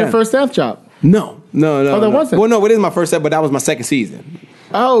 So that was your first staff job? No. Oh, that wasn't? Well, no, it is my first step, but that was my second season.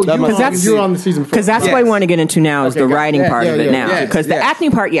 Oh, you were on the season before. Because that's what I want to get into now is the writing part of it now. Because the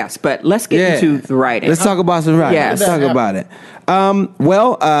acting part, yes, but let's get into the writing. Let's talk about some writing. Yes. Let's talk about it. I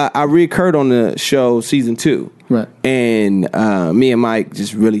reoccurred on the show season 2. Right. And me and Mike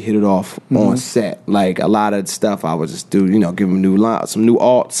just really hit it off on set. Like, a lot of stuff I would just do, give him some new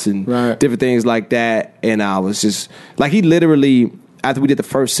alts and different things like that. And I was just, like, he literally, after we did the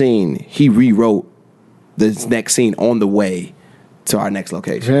first scene, he rewrote the next scene on the way to our next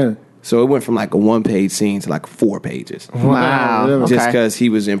location. Yeah. So it went from like a 1-page scene to like 4 pages. Wow. Really? Just because he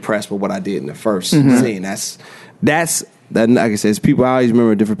was impressed with what I did in the first scene. That's like I said, it's people. I always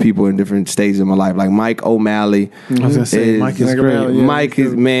remember different people in different stages of my life. Like Mike O'Malley. I was gonna say Mike is great. O'Malley, Mike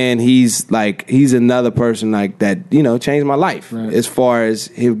is, man. He's another person like that. Changed my life as far as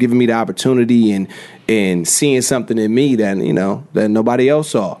him giving me the opportunity and seeing something in me that that nobody else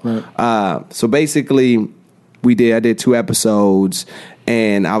saw. Right. So basically, I did 2 episodes,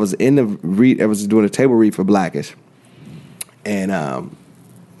 and I was I was doing a table read for Blackish, and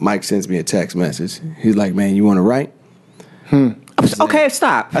Mike sends me a text message. He's like, "Man, you want to write?" Okay,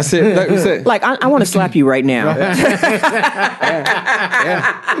 stop. I said, like, I want to slap you right now.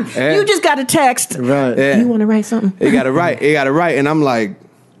 You just got a text. Right. Yeah. You want to write something? You got to write. And I'm like,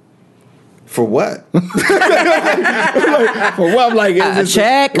 for what? For what? I'm like, a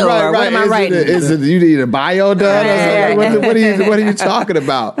check? Or what am I writing? Is it you need a bio done? Or something? What are you talking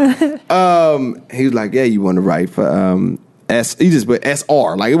about? He was like, yeah, you want to write for he just put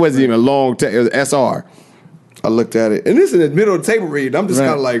SR. Like, it wasn't even a long text. It was SR. I looked at it, and this is in the middle of the table read. I'm just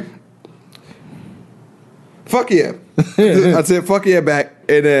kind of like, fuck yeah. I said, fuck yeah back.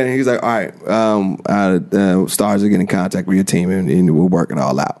 And then he's like, all right, stars are getting in contact with your team, and we'll work it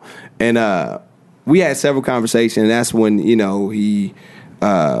all out. And we had several conversations, and that's when, he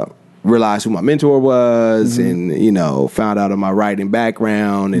realized who my mentor was and, found out of my writing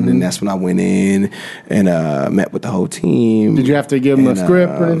background. And then that's when I went in and met with the whole team. Did you have to give him a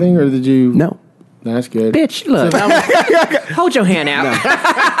script or anything, or did you? No. That's good. Bitch, look. Hold your hand out.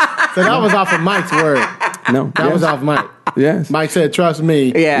 So that was off of Mike's word. No. That was off Mike. Yes. Mike said, trust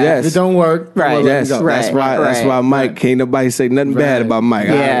me. Yeah. Yes. If it don't work, Right. we'll let Yes. it go. Right. That's why Mike, can't nobody say nothing bad about Mike.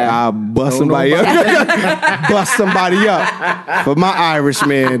 Yeah. I'll bust somebody up. Bust somebody up. For my Irish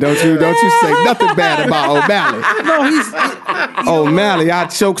man, don't you say nothing bad about O'Malley. No, he's O'Malley, I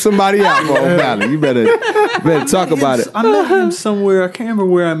choke somebody out for O'Malley. You better talk about it. I met him somewhere. I can't remember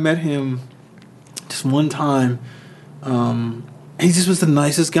where I met him. Just one time. He just was the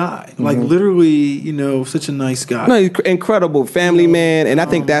nicest guy. Like, literally, such a nice guy. No, he's incredible family man, and I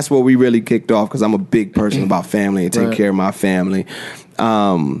think that's where we really kicked off because I'm a big person about family and taking care of my family.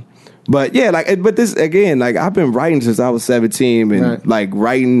 But yeah, but this again, I've been writing since I was 17, and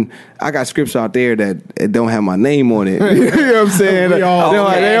writing. I got scripts out there that don't have my name on it. You know what I'm saying? You know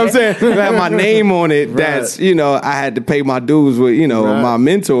what I'm saying? Don't have my name on it. That's I had to pay my dues with my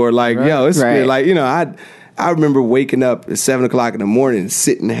mentor. It's I remember waking up at 7:00 in the morning,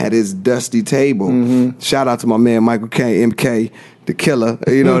 sitting at his dusty table. Shout out to my man Michael K, MK, the killer.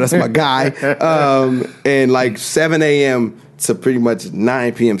 That's my guy. And 7 a.m. to pretty much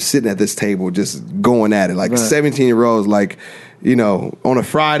 9 p.m. sitting at this table, just going at it. 17-year-olds, on a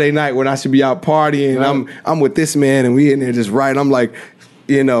Friday night when I should be out partying. I'm with this man, and we in there just writing. I'm like,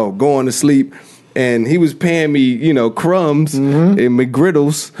 going to sleep. And he was paying me, crumbs and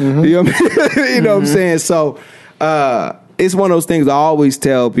McGriddles. You know what I'm saying? So it's one of those things I always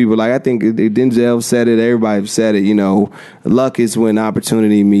tell people. Like, I think Denzel said it. Everybody said it. Luck is when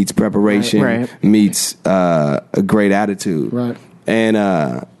opportunity meets preparation, meets a great attitude. Right. And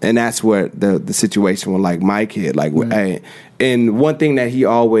that's where the situation with like Mike hit. Like, and one thing that he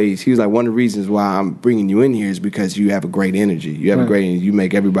was like, one of the reasons why I'm bringing you in here is because you have a great energy. You have a great energy. You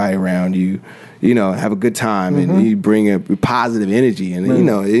make everybody around you, have a good time, and you bring a positive energy. And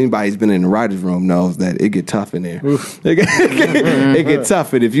anybody who's been in the writer's room knows that it get tough in there. It get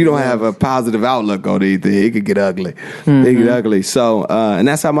tough, and if you don't have a positive outlook on anything, it could get ugly. It get ugly. So, and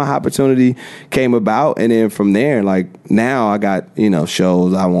that's how my opportunity came about. And then from there, like now, I got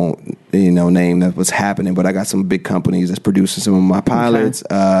shows. I won't name that what's happening, but I got some big companies that's producing some of my pilots.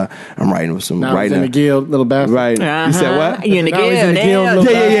 I'm writing with some writing in the Guild, little bastard. Right? You said what? You in the Guild?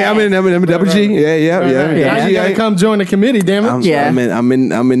 Yeah. I'm in Double G. Yeah. You gotta come join the committee, damn it. I'm in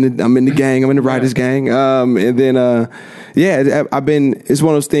the gang. I'm in the writers gang. And then I've been. It's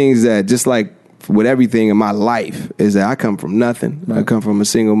one of those things that just like with everything in my life is that I come from nothing. Right. I come from a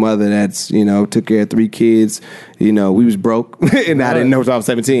single mother that's took care of 3 kids. We was broke and I didn't know until I was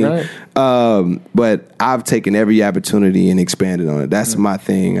 17. Right. But I've taken every opportunity and expanded on it. That's my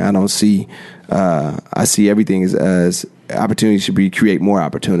thing. I don't see. I see everything as opportunity should be create more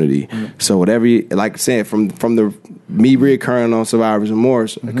opportunity. So whatever, like I said, from the me reoccurring on Survivor's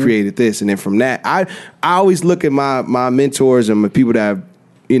Remorse, I created this, and then from that, I always look at my mentors and my people that have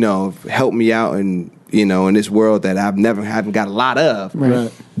helped me out and in this world that haven't got a lot of.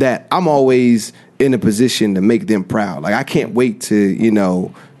 Right. That I'm always in a position to make them proud. Like I can't wait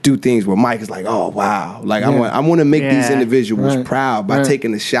to do things where Mike is like, oh wow, like I want to make these individuals proud by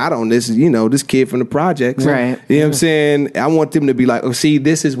taking a shot on this, this kid from the projects, right? You know what I'm saying? I want them to be like, oh, see,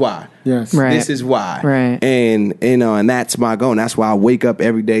 this is why, this is why, right? And and that's my goal. And that's why I wake up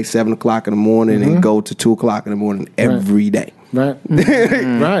every day 7 o'clock in the morning and go to 2 o'clock in the morning every day. Right.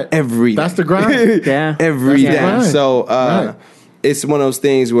 Right. Every day. That's the grind. Every day. Grind. So it's one of those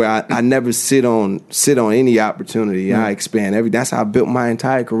things where I never sit on any opportunity. I expand that's how I built my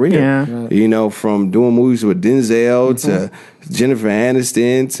entire career. From doing movies with Denzel to Jennifer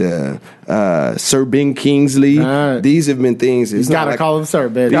Aniston to Sir Ben Kingsley. These have been things. You gotta call him Sir,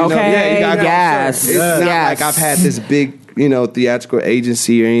 baby. You gotta call him Sir. It's not like I've had this big theatrical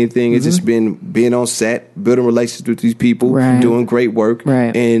agency or anything. It's just been being on set, building relationships with these people, doing great work,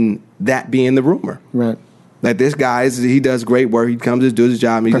 and that being the rumor. Right. Like this guy, he does great work. He comes to do his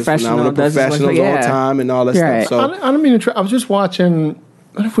job. He does phenomenal professionals all the time and all that stuff. So I don't mean to. I was just watching.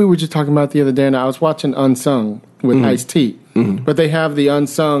 What if we were just talking about it the other day? And I was watching Unsung with Ice-T. But they have the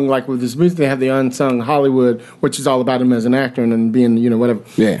unsung, like with this music, they have the unsung Hollywood, which is all about him as an actor and being, whatever.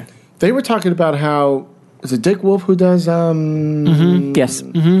 Yeah. They were talking about how. Is it Dick Wolf who does Yes.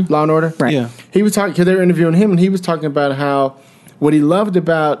 Law and Order? Right. Yeah. He was talking, because they were interviewing him, and he was talking about how what he loved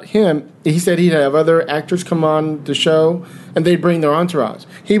about him, he said he'd have other actors come on the show, and they'd bring their entourage.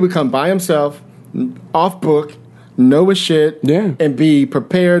 He would come by himself, off book, know his shit, and be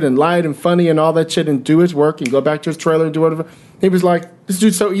prepared and light and funny and all that shit, and do his work and go back to his trailer and do whatever. He was like, this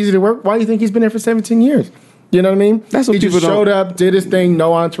dude's so easy to work. Why do you think he's been there for 17 years? You know what I mean? That's what he people just showed up, did his thing,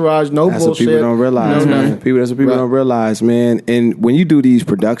 no entourage, no bullshit. That's what people don't realize, man. That's what people don't realize, man. And when you do these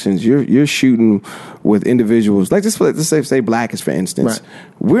productions, you're shooting with individuals. Like let's say Blackish, for instance. Right.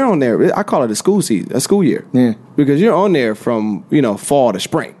 We're on there. I call it a school year. Yeah. Because you're on there from fall to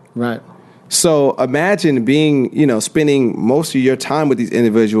spring. Right. So imagine being, spending most of your time with these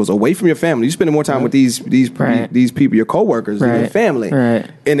individuals away from your family. You're spending more time with these people, your coworkers, than your family.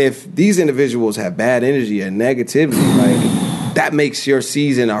 Right. And if these individuals have bad energy and negativity, like that makes your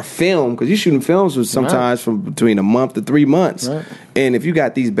season or film, because you're shooting films with sometimes from between a month to 3 months. Right. And if you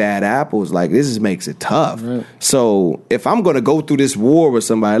got these bad apples, like this just makes it tough. Right. So if I'm going to go through this war with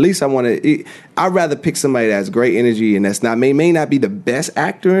somebody, at least I'd rather pick somebody that has great energy and that's may not be the best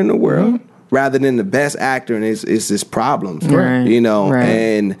actor in the world. Rather than the best actor, and it's this problem,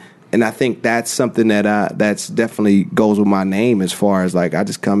 and I think that's something that that's definitely goes with my name as far as like I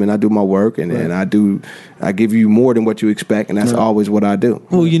just come in, I do my work, and I give you more than what you expect, and that's always what I do.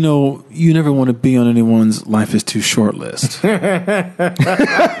 Well, you never want to be on anyone's life is too short list. That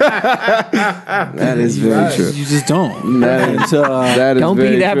is very true. You just don't. That is don't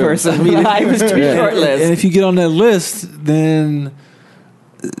be that true. Person. Life is too short list. And if you get on that list, then.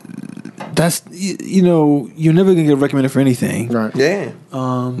 That's you're never gonna get recommended for anything, right? Yeah,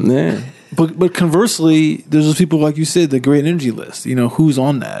 But conversely, there's those people like you said, the great energy list. Who's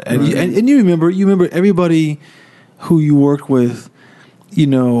on that, and you remember everybody who you worked with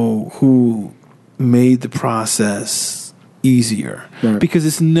who made the process easier, because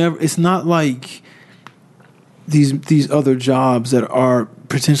it's not like these other jobs that are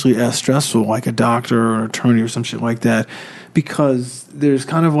potentially as stressful, like a doctor or an attorney or some shit like that, because there's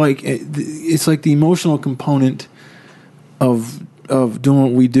kind of like it's like the emotional component of doing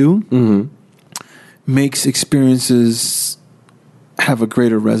what we do makes experiences have a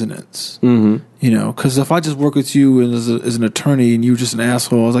greater resonance. Because if I just work with you as an attorney and you're just an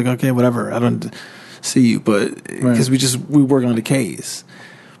asshole, I was like, okay, whatever, I don't see you, but because we work on the case.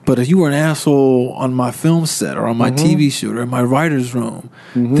 But if you were an asshole on my film set or on my TV shoot or in my writer's room,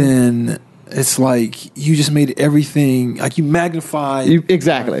 then it's like you just made everything, like you magnified.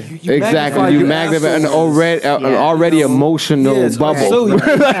 Exactly. You magnify an already emotional bubble. So you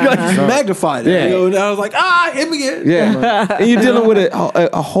magnified it. And I was like, him again. Yeah. And you're dealing with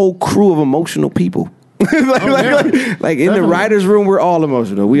a whole crew of emotional people. like in the writer's room, we're all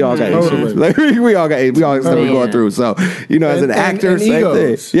emotional. We all got issues. We all got stuff we're going through. So, as an actor, same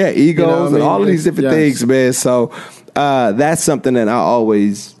egos. thing. Yeah, egos and all of these different things, man. So that's something that I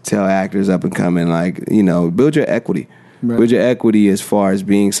always tell actors up and coming, build your equity. Right. Build your equity as far as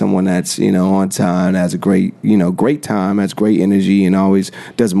being someone that's, on time, has a great time, has great energy, and always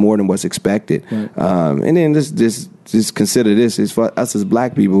does more than what's expected. Right. And then just consider this, is for us as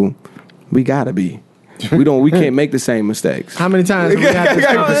black people, we gotta be. We can't make the same mistakes. How many times have we had this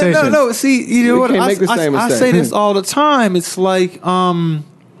conversation? No. See, I say this all the time. It's like, when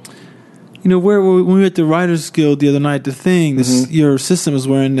we were at the Writers Guild the other night, the thing, your assistant was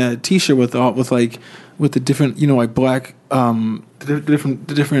wearing that T-shirt with the different, like black, the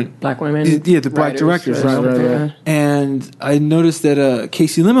different black women. Yeah, the black directors. Right. And I noticed that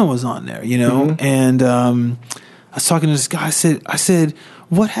Casey Lemon was on there, and I was talking to this guy. I said,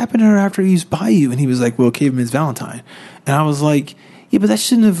 what happened to her after he was by you? And he was like, well, Caveman's Valentine. And I was like, yeah, but that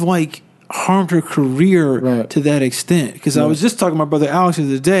shouldn't have harmed her career to that extent. Because I was just talking to my brother Alex the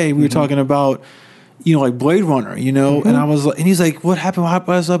other day. We were talking about, like Blade Runner, and I was like, and he's like, what happened? What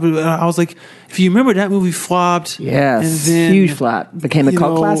happened? And I was like, if you remember, that movie flopped. Yes, and then, huge flop. Became a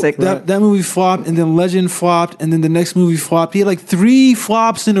cult classic. That movie flopped, and then Legend flopped, and then the next movie flopped. He had 3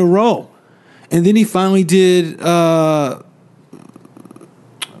 flops in a row. And then he finally did...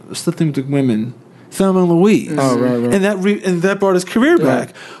 what's the thing with the women? Thelma and Louise. Oh, right. And that brought his career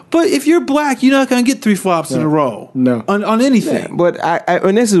back. But if you're black, you're not going to get 3 flops in a row. No. On anything. Yeah, but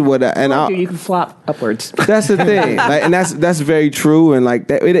and this is what you can flop upwards. That's the thing, and that's very true. And that,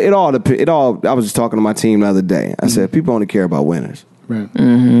 it all. I was just talking to my team the other day. I said people only care about winners. Right.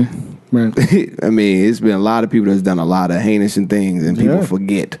 Right. I mean, it's been a lot of people that's done a lot of heinous things, and people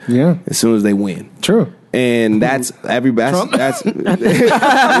forget. Yeah. As soon as they win. True. And that's everybody. That's you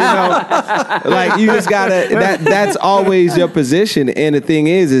just gotta. That's always your position. And the thing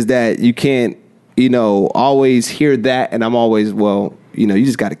is that you can't, always hear that. And I'm always, you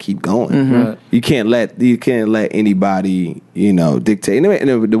just got to keep going. Right. You can't let anybody, dictate.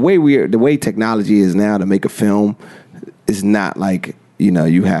 And the way technology is now to make a film is not like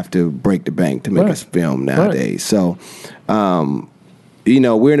you have to break the bank to make a film nowadays. Right. So.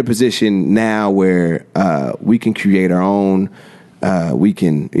 We're in a position now where we can create our own. We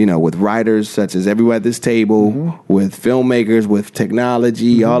can, with writers such as everyone at this table, with filmmakers, with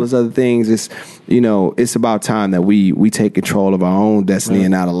technology, all those other things. It's about time that we take control of our own destiny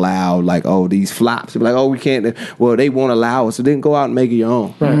and not allow these flops. We can't. Well, they won't allow us, so then go out and make it your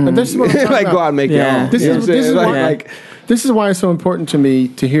own. Right. And this is what I'm go out and make your own. This is why it's so important to me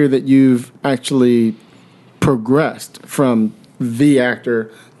to hear that you've actually progressed from the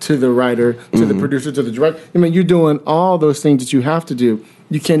actor to the writer to the producer to the director. I mean, you're doing all those things that you have to do.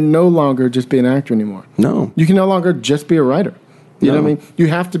 You can no longer just be an actor anymore. No. You can no longer just be a writer. You know what I mean? You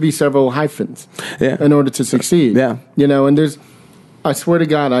have to be several hyphens in order to succeed. Yeah. And there's, I swear to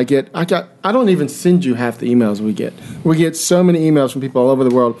God, I don't even send you half the emails we get. We get so many emails from people all over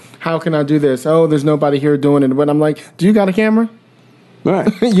the world. How can I do this? Oh, there's nobody here doing it. But I'm like, do you got a camera? Right.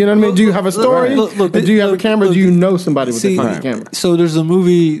 You know what I mean? Do you have a story? Do you have a camera? Do you know somebody with a fucking camera? So there's a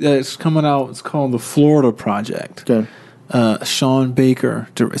movie that's coming out. It's called The Florida Project. Okay. Sean Baker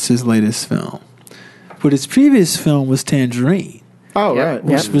directs his latest film. But his previous film was Tangerine. Oh, right.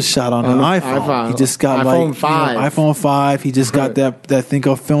 Which was shot on an iPhone. He just got iPhone 5. iPhone 5. He just got that thing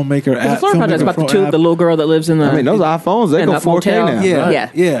of filmmaker app. The project about the little girl that lives in the... those iPhones, they go 4K now.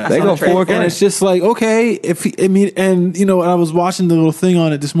 Yeah. They go 4K. And it's just okay, and I was watching the little thing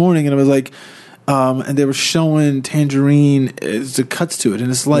on it this morning, and I was like, and they were showing Tangerine, the cuts to it,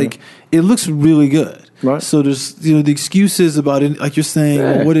 and it's it looks really good. Right. So there's, the excuses about it, like you're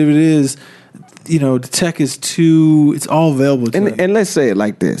saying, what if it is... the tech is too. It's all available to them. And let's say it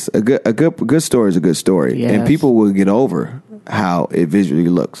like this: a good story is a good story, Yes. and people will get over how it visually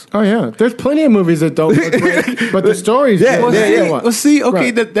looks. Oh yeah, there's plenty of movies that don't look great, but the stories. Well, see, okay,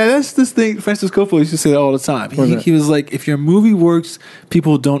 that's this thing. Francis Coppola used to say that all the time. He was like, if your movie works,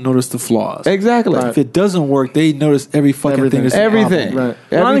 people don't notice the flaws. Exactly. If it doesn't work, they notice every fucking thing. That's Everything. Right.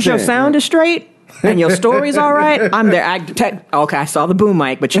 As long as your sound is straight and your story's all right, I'm there. Okay, I saw the boom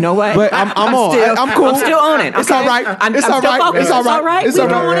mic, but you know what? But I'm on. Still, I'm cool. I'm still on it. It's okay? all right. I'm It's still all right. focused. It's all right. It's all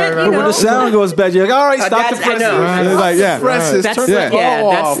right. We're doing it. But when the sound goes bad, you're like, all right, stop the I presses. know. It's like, yeah. Presses. That's Turn yeah. the ball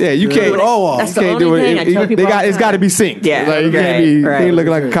off. Yeah, you can't. That's the You can't only do thing I tell it. people all the It's got to time. be synced. Yeah, Like, you can't right. be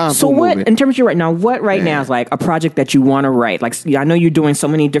looking like a kung So fu what, movie. in terms of you right now, what right now is like a project that you want to write? Like, I know you're doing so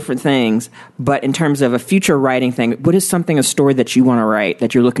many different things, but in terms of a future writing thing, what is a story that you want to write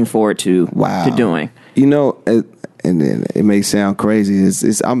that you're looking forward to doing? And then it may sound crazy.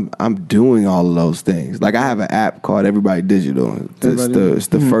 I'm doing all of those things. Like I have an app called Everybody Digital. It's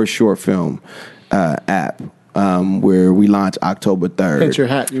the first short film app where we launch October 3rd. Hit your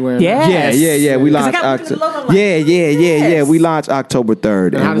hat you wearing. Yes. Yeah. We launched October. Yeah. We launched October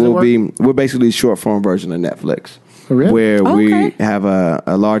 3rd, how and does it we're basically a short form version of Netflix. Oh, really? Where Okay. we have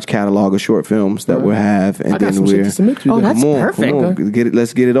a large catalog of short films that we'll have, and I got then some shit to submit you. Oh, then. that's perfect. Come on,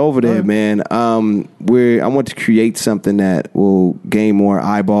 let's get it over there, man. I want to create something that will gain more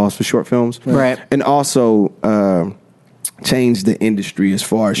eyeballs for short films, Right. And also change the industry as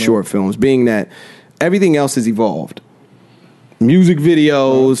far as short films, being that everything else has evolved. Music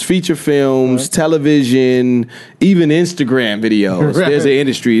videos, feature films, television, even Instagram videos. Right. There's an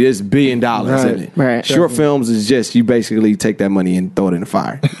industry. There's $1 billion in it. Right. Short films is just you basically take that money and throw it in the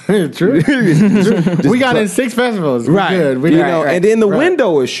fire. True. We got in 6 festivals. We're good. We got, And then the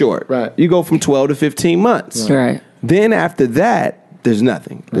window is short. Right. You go from 12 to 15 months. Right. Then after that, there's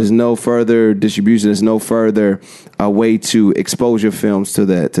nothing. There's no further distribution. There's no further way to expose your films to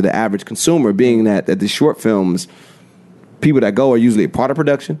the average consumer. Being that the short films, people that go are usually a part of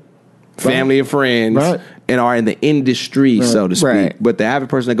production, family and friends, and are in the industry, so to speak. Right. But the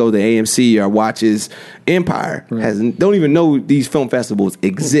average person that goes to AMC or watches Empire don't even know these film festivals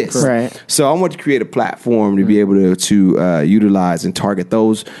exist. Right. So I want to create a platform to be able to utilize and target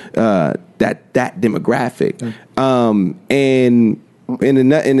those that demographic. And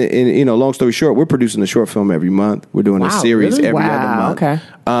long story short, we're producing a short film every month. We're doing a series really? every other month. Okay.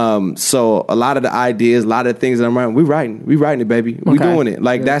 So a lot of the ideas, a lot of the things that I'm writing, we writing it, baby. We doing it.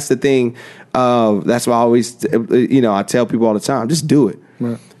 Like that's the thing. That's why I always, I tell people all the time, just do it.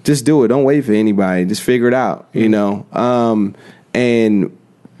 Right. Just do it. Don't wait for anybody. Just figure it out. And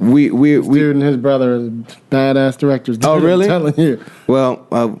we dude and his brother are badass directors. Dude, Oh, really? I'm telling you. Well,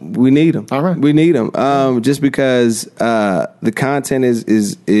 we need them. All right. We need them. Just because the content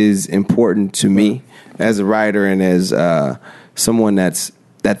is important to me as a writer and as someone that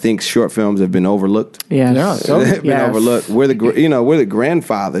thinks short films have been overlooked. Yes. Yeah, totally. They've been overlooked. We're the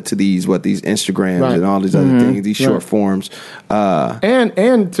grandfather to these Instagrams and all these other things, these short forms.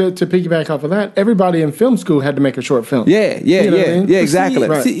 And to piggyback off of that, everybody in film school had to make a short film. Yeah, You know what I mean?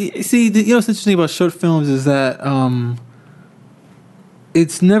 exactly. See, what's interesting about short films is that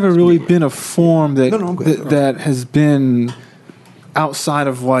it's never really been a form that has been outside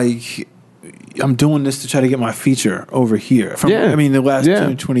of like, I'm doing this to try to get my feature over here. The last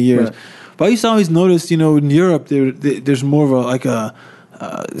 10 or 20 years. Right. But I used to always notice, in Europe, there's more of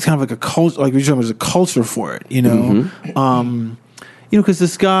it's kind of like a culture, like we're talking about, there's a culture for it, because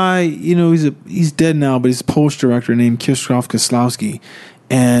this guy, he's dead now, but he's a Polish director named Krzysztof Kieslowski.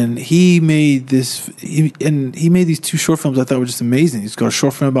 And he made he made these 2 short films I thought were just amazing. He's got a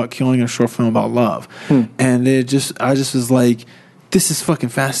short film about killing and a short film about love. And I just was like, this is fucking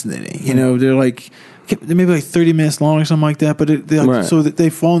fascinating. They're like, they're maybe like 30 minutes long or something like that, but so that they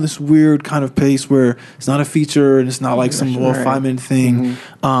fall in this weird kind of pace where it's not a feature and it's not like some little 5-minute thing.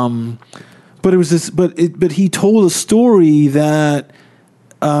 But it was this, but he told a story that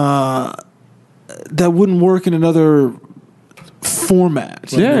wouldn't work in another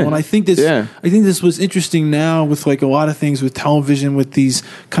format. And I think this was interesting now with like a lot of things with television, with these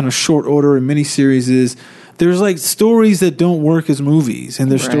kind of short order and miniseries is there's like stories that don't work as movies, and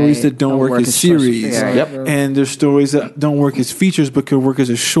there's stories that don't work as series, and there's stories that don't work as features but could work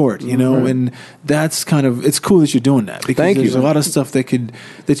as a short, and that's kind of, it's cool that you're doing that because there's a lot of stuff that you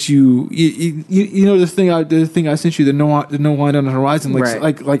the thing I sent you, the no line on the horizon,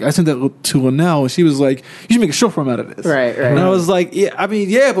 like I sent that to Linnell, and she was like, you should make a short form out of this, right. And I was like, but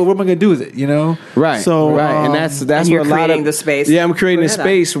what am I gonna do with it, Right. So and that's and what you're a lot creating of the space. Yeah, I'm creating a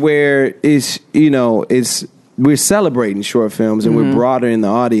space where it's we're celebrating short films and we're broadening the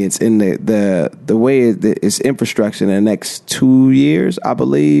audience in the way it's infrastructure in the next 2 years, I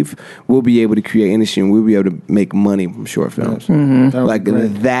believe, we'll be able to create industry and we'll be able to make money from short films. Like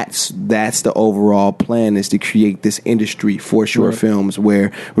that's the overall plan, is to create this industry for short films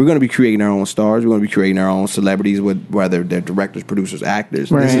where we're going to be creating our own stars, we're going to be creating our own celebrities, whether they're directors, producers, actors.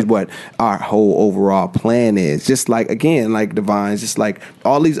 This is what our whole overall plan is. Just like, again, like Divines, just like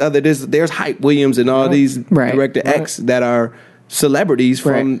all these other, there's Hype Williams and all these Director X that are celebrities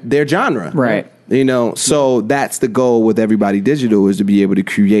from their genre. Right. You know, so that's the goal with Everybody Digital, is to be able to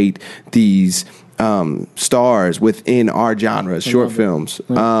create these stars within our genre, short films.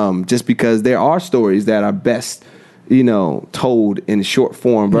 Just because there are stories that are best, you know, told in short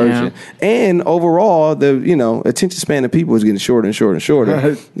form version. And overall, the, you know, attention span of people is getting shorter and shorter and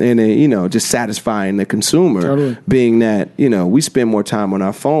shorter. And, you know, just satisfying the consumer, being that, you know, we spend more time on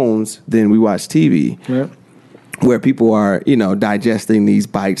our phones than we watch TV. Where people are, you know, digesting these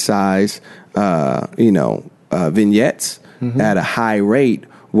bite-sized, vignettes at a high rate.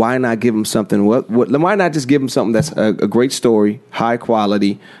 Why not give them something? Why not just give them something that's a great story, high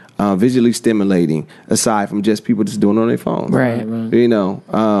quality, visually stimulating, aside from just people just doing it on their phones? You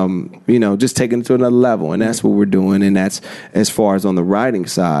know, just taking it to another level, and that's what we're doing. And that's as far as on the writing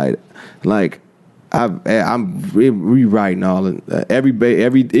side, like. I'm rewriting all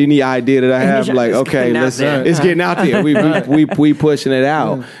any idea that I have. Like, okay, it's getting out there. We pushing it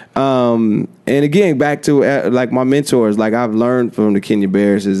out. And again, back to like my mentors. Like, I've learned from the Kenya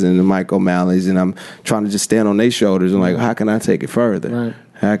Barrises and the Mike O'Malley's, and I'm trying to just stand on their shoulders and like, how can I take it further?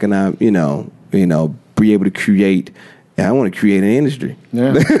 How can I, be able to create? I want to create an industry.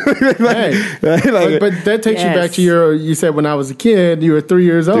 But that takes you back to you said when I was a kid, you were 3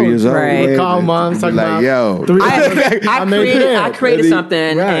 years old. 3 years old. Right. You would call mom talking like, about, yo. I created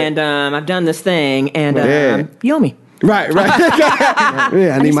something, and I've done this thing, and you owe me. Right.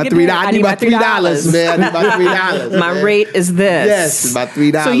 I need my $3. I need my $3, man. I need my $3. My rate is this. Yes, about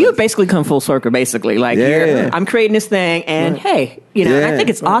 $3. So you basically come full circle, basically. Like, I'm creating this thing, and hey, I think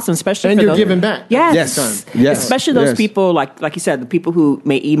it's awesome, especially and for you're those, giving back. Yes. Especially those people, like you said, the people who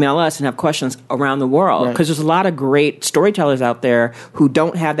may email us and have questions around the world, because there's a lot of great storytellers out there who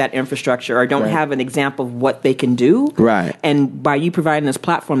don't have that infrastructure or don't have an example of what they can do. Right. And by you providing this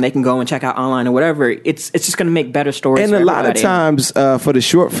platform, they can go and check out online or whatever. It's just going to make better stories. And a lot of times for the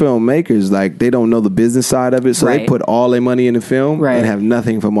short film makers, like, they don't know the business side of it, so they put all their money in the film and have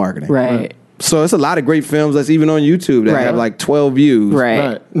nothing for marketing. Right. So it's a lot of great films that's even on YouTube that have like 12 views.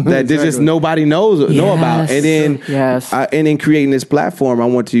 That there's just nobody know about. And then and in creating this platform, I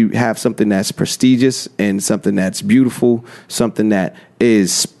want to have something that's prestigious and something that's beautiful, something that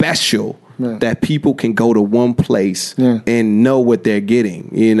is special. That people can go to one place and know what they're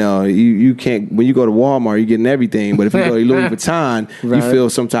getting. You know, you can't, when you go to Walmart, you're getting everything, but if you go to Louis Vuitton, you feel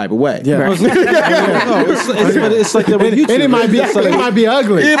some type of way. It's like that with YouTube. And it might be ugly. It might be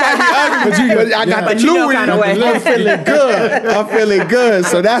ugly, but I got the Louis. Kind of way. I'm feeling good. I'm feeling good.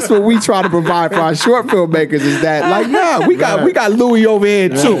 So that's what we try to provide for our short filmmakers, is that, like, we got Louis over here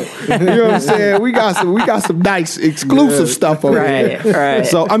too. You know what I'm saying? We got some nice exclusive stuff over here. Right.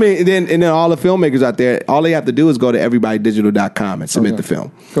 So I mean, and then all the filmmakers out there, all they have to do is go to everybodydigital.com and submit the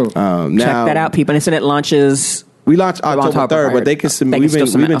film. Cool. Check that out, people. And they said it launches. We launched October 3rd, but they can submit. We've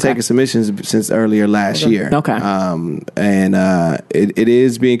been taking submissions since earlier last year. Okay. And it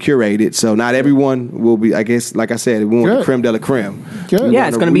is being curated, so not everyone will be. I guess, like I said, we want the creme de la creme. Yeah,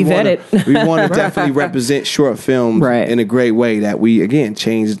 it's going to be vetted. We want to definitely represent short films in a great way. That we again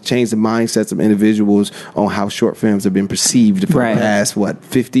change the mindsets of individuals on how short films have been perceived for the past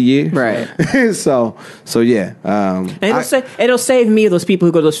 50 years. Right. so yeah. And it'll save me, those people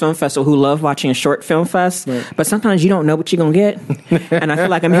who go to those film festivals who love watching a short film fest, but sometimes you don't know what you're going to get. And I feel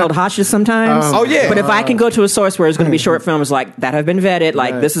like I'm held hostage sometimes. But if I can go to a source where it's going to be short films like that have been vetted,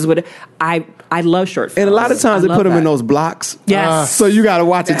 like this is what I love short films. And a lot of times they put them in those blocks. Yes. So you got to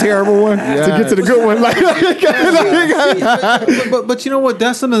watch a terrible one to get to the good one. But you know what?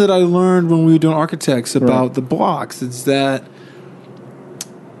 That's something that I learned when we were doing Architects about the blocks. It's that,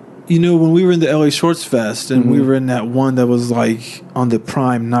 when we were in the LA Shorts Fest and we were in that one that was like on the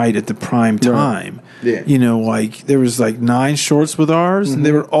prime night at the prime time. Yeah. Like there was like 9 shorts with ours and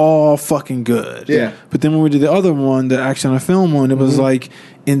they were all fucking good. Yeah. But then when we did the other one, the Action on Film one, it was like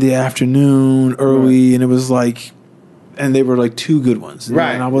in the afternoon, early, and it was like, and they were like 2 good ones. And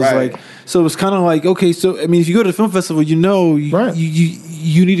I was like, so it was kind of like, okay, so I mean, if you go to the film festival, you need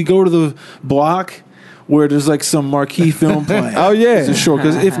to go to the block where there's like some marquee film playing. Oh, yeah. It's a short,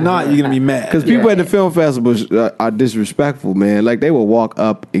 because if not, you're gonna be mad. Because people at the film festivals are disrespectful, man. Like they will walk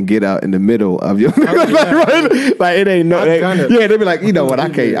up and get out in the middle of your like it ain't no. They be like, you know what? I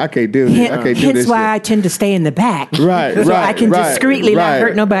can't do this. I can't do Hence this. why I tend to stay in the back. Right, so I can discreetly not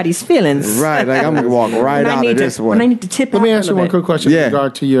hurt nobody's feelings. Right, like I'm gonna walk right out of this one. When I need to tip. Let me ask you one quick question in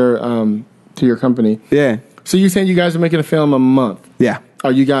regard to your company. Yeah. So you saying you guys are making a film a month? Yeah.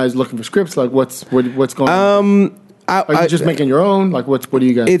 Are you guys looking for scripts? Like what's going on? Are you just making your own? Like what do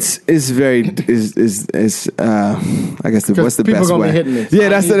you guys? It's very I guess what's the best way? Be hitting this. Yeah,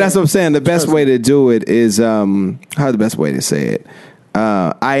 that's what I'm saying. The best way to do it is how's the best way to say it?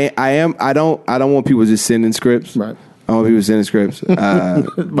 I don't want people just sending scripts. Right. I want people sending scripts.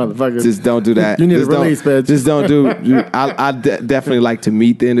 Motherfuckers. Just don't do that. You need just a release, bitch. Just don't do. I definitely like to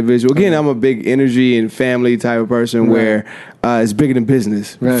meet the individual. Again, I'm a big energy and family type of person where it's bigger than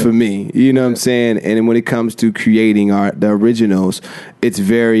business for me. You know what I'm saying? And then when it comes to creating the originals, it's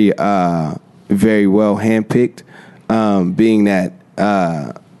very very well handpicked. Being that.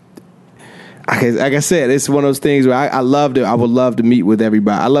 Like I said, it's one of those things where I would love to meet with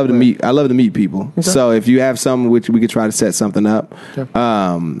everybody. I love to meet people. Okay. So if you have something which we could try to set something up,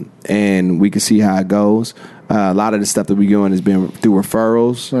 and we can see how it goes. A lot of the stuff that we're doing has been through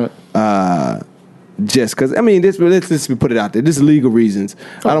referrals. Right. Just because, I mean, let's just put it out there. This is legal reasons.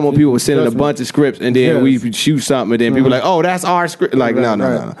 I don't want people sending a bunch of scripts and then we shoot something and then people are like, oh, that's our script. Like, no.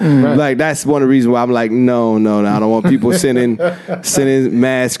 Like, that's one of the reasons why I'm like, no. I don't want people sending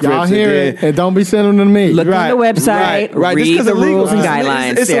mad scripts. Y'all hear it, and don't be sending them to me. Look on the website, read the rules and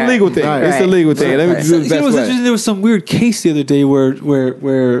guidelines. It's a legal thing. Right. It's a legal thing. Let me do the best way. There was some weird case the other day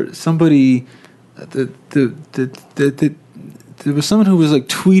where somebody, there was someone who was like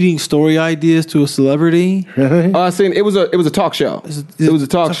tweeting story ideas to a celebrity. Oh, I seen it was a talk show. It was a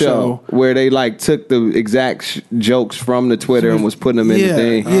talk show where they like took the exact jokes from the Twitter and was putting them in the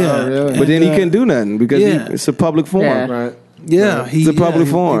thing. Yeah, really? But then he couldn't do nothing because it's a public forum. Yeah. Right. Yeah, it's a public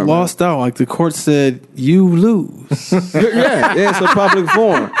forum. He lost out. Like the court said, you lose. yeah, it's a public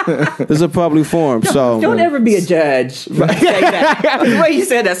forum. It's a public forum. So don't ever be a judge. Say that. The way you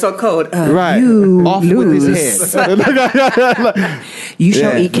said that's so cold. Right. You off lose. with his head. You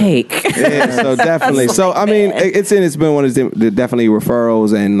shall eat cake. Yeah, so definitely. So I mean, it's been one of the definitely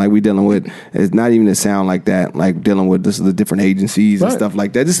referrals, and like we dealing with. It's not even a sound like that. Like dealing with the different agencies and stuff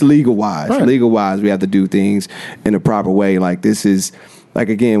like that. Just legal wise. Right. Legal wise, we have to do things in a proper way. Like this is. Like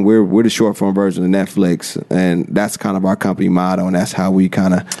again, we're the short form version of Netflix, and that's kind of our company motto, and that's how we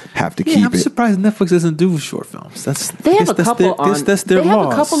kind of have to keep it. I'm surprised Netflix doesn't do short films. They have a couple that's their They have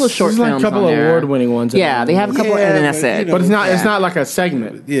loss. a couple of short There's films. like a couple on of there. award-winning ones. Yeah, they have a couple, and then that's it. But it's not like a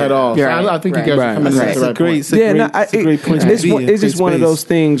segment at all. You're So right. I think you Right. guys are coming Right. at the right point. It's a great place to be. It's just one of those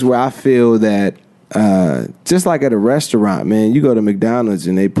things where I feel that just like at a restaurant, man, you go to McDonald's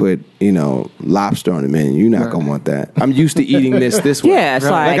and they put, lobster on the menu. You're not going to want that. I'm used to eating this way. Yeah, it's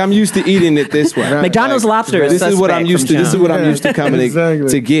like I'm used to eating it this way. McDonald's lobster is this is what I'm used to. This is what I'm used to coming Exactly.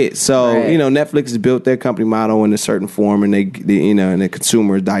 to get. So, Right. Netflix has built their company model in a certain form, and they and the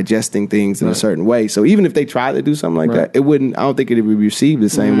consumer is digesting things in a certain way. So even if they try to do something like that, it wouldn't. I don't think it would be received the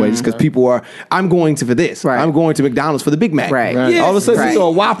same way, just because people are. I'm going to for this. Right. I'm going to McDonald's for the Big Mac. Right. All of a sudden, you throw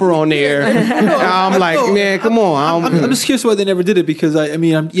a Whopper on there. I'm like, man, come on. I'm just curious why they never did it, because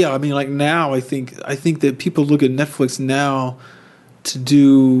like now I think that people look at Netflix now to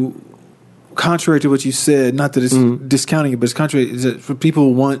do contrary to what you said. Not that it's discounting it, but it's contrary. Is that for people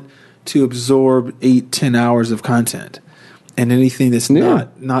who want to absorb 8-10 hours of content, and anything that's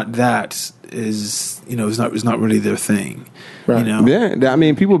not that is is not really their thing. Right. Yeah, I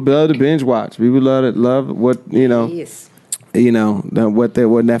mean, people love to binge watch. People love what Yes. what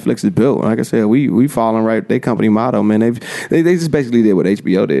Netflix has built. Like I said, we following right their company motto, man. They just basically did what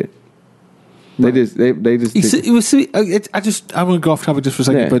HBO did. They just I want to go off topic just for a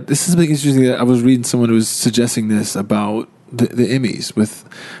second, but this is interesting that I was reading someone who was suggesting this about the Emmys. With the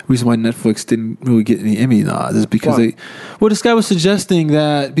reason why Netflix didn't really get any Emmy nods is because this guy was suggesting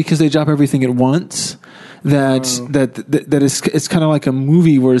that because they drop everything at once. That it's kind of like a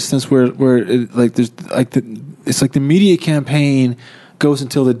movie where it's like the media campaign goes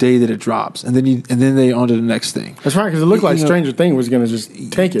until the day that it drops, and then they on to the next thing. That's right, because it looked like Stranger Things was going to just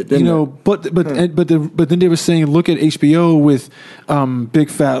take it. Didn't it? But then they were saying, look at HBO with big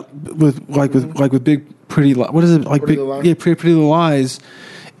fat with big pretty what is it like Pretty big Little Lies? Pretty Little Lies.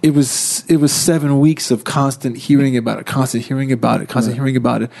 It was 7 weeks of constant hearing about it, hearing about it,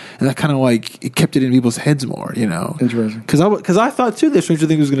 and that kind of like it kept it in people's heads more, Interesting. Because I thought too that Stranger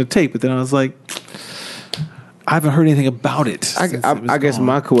Things was going to take, but then I was like, I haven't heard anything about it. I guess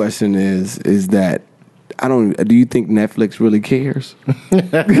my question is that Do you think Netflix really cares?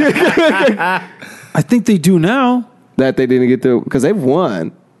 I think they do now. That they didn't get to, because they've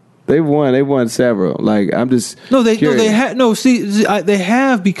won. They won several. Like, I'm just they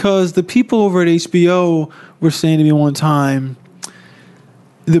have, because the people over at HBO were saying to me one time,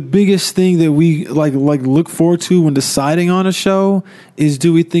 the biggest thing that we like look forward to when deciding on a show is,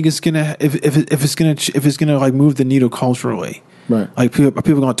 do we think it's gonna if it's gonna like move the needle culturally? Right. Like, people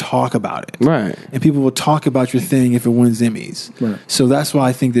going to talk about it. Right. And people will talk about your thing if it wins Emmys. Right. So that's why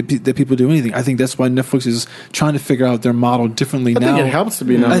I think that people do anything. I think that's why Netflix is trying to figure out their model differently now. I think it helps to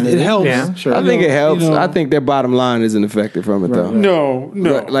be nominated. It helps. Yeah, sure. I think it helps. I think their bottom line isn't affected from it, though. No.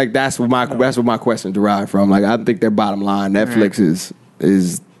 Like, that's what my question derived from. Like, I think their bottom line, Netflix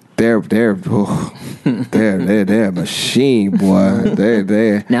is they're a machine, boy.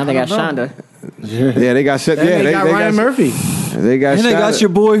 They're Now they got Shonda. Yeah, they got shut. Yeah, they got Ryan Murphy. They got. And they got your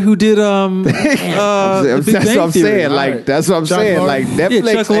boy who did that's what I'm saying. Like, that's what I'm saying. Like,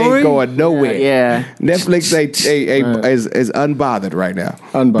 Netflix ain't going nowhere. Yeah. Netflix is unbothered right now.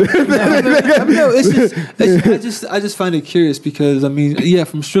 Unbothered. No, I just find it curious because, I mean, yeah,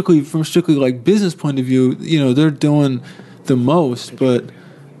 from strictly like business point of view, you know, they're doing the most, but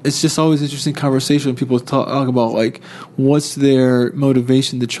it's just always interesting conversation when people talk about like what's their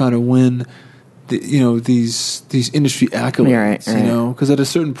motivation to try to win, these industry accolades. Right. You know, because at a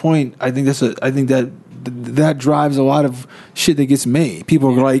certain point, I think that drives a lot of shit that gets made. People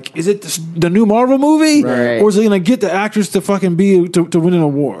are like, is it the new Marvel movie, right, or is it going to get the actors to fucking to win an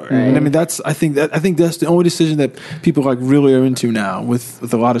award? Right. And I mean, I think that's the only decision that people like really are into now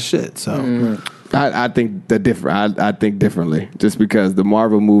with a lot of shit. So. I think I think differently. Just because the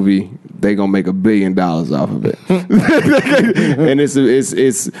Marvel movie, they gonna make $1 billion off of it, and it's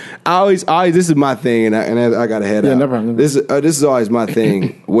I always this is my thing, and I gotta head out. No problem. This is always my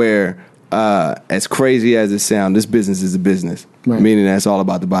thing where, as crazy as it sounds, this business is a business, right, meaning that's all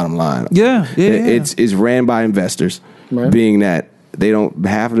about the bottom line. Yeah. It's ran by investors, right, being that.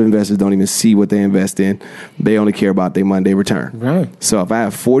 Half of the investors don't even see what they invest in. They only care about their Monday return. Right. So if I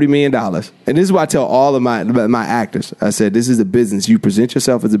have $40 million, and this is what I tell all of my actors, I said, this is a business. You present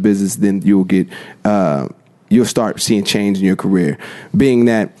yourself as a business, then you'll start seeing change in your career. Being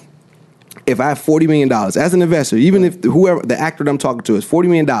that if I have $40 million as an investor, even if whoever the actor that I'm talking to is $40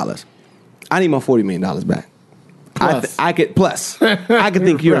 million, I need my $40 million back. I could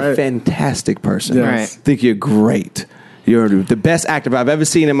think you're a fantastic person. Yes. Right. Think you're great. You're the best actor I've ever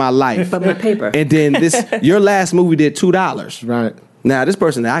seen in my life. But my paper. And then your last movie did $2. Right. Now this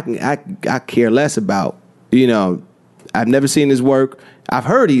person I care less about. You know, I've never seen his work. I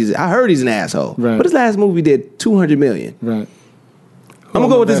heard he's an asshole. Right. But his last movie did $200 million. Right. I'm gonna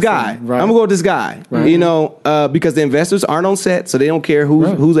go with this guy. Right. I'm gonna go with this guy. Right. You know, because the investors aren't on set, so they don't care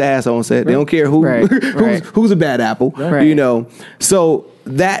who's an asshole on set. Right. They don't care who's a bad apple. Right. You know, so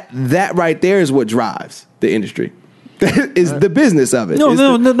that right there is what drives the industry. Is the business of it. No.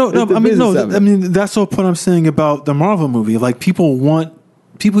 I mean, that's the point I'm saying about the Marvel movie. Like, people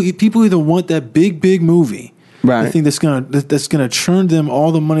either want that big movie, right? I think that's gonna churn them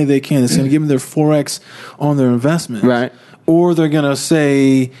all the money they can. It's gonna give them their 4x on their investment, right? Or they're gonna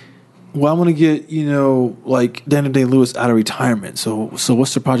say, well, I want to get, like Daniel Day-Lewis out of retirement. So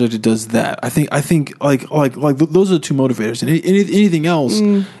what's the project that does that? I think like those are the two motivators. And anything else,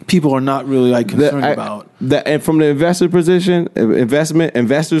 people are not really like concerned about. And from the investors position,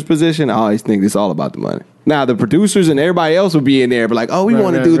 I always think it's all about the money. Now the producers and everybody else will be in there, but like, oh, we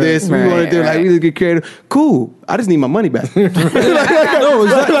want to do this, we want to do like we just get creative. Cool. I just need my money back. No,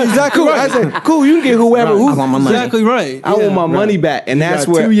 exactly. Cool. I said, cool. You can get whoever. I want my money. Exactly right. I want my money back, and that's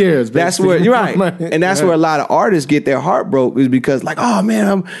where 2 years. That's where you're right, and that's where a lot of artists get their heart broke is because like, oh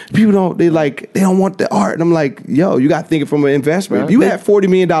man, people don't want the art, and I'm like, yo, you got to think it from an investment. Right. You had $40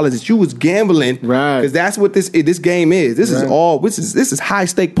 million that you was gambling, right? Because that's what this game is. This is high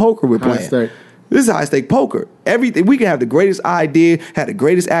stake poker we're playing. This is high stake poker. Everything we can have the greatest idea, have the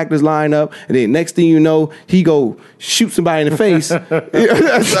greatest actors line up, and then next thing you know, he go shoot somebody in the face.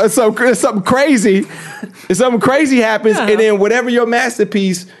 Something crazy. Something crazy happens, and then whatever your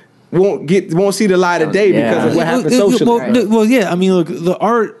masterpiece won't see the light of day because of what happened socially. Well, yeah. I mean, look, the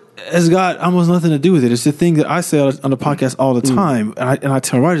art has got almost nothing to do with it. It's the thing that I say on the podcast all the time, and I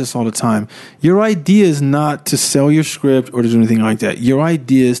tell writers this all the time. Your idea is not to sell your script or to do anything like that. Your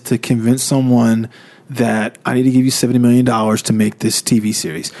idea is to convince someone that I need to give you $70 million to make this TV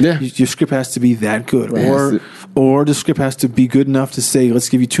series. Yeah. Your script has to be that good. Right. Or the script has to be good enough to say, let's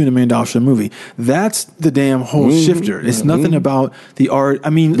give you $200 million for the movie. That's the damn whole shifter. It's nothing about the art. I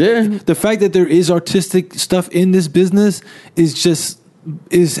mean, the fact that there is artistic stuff in this business is just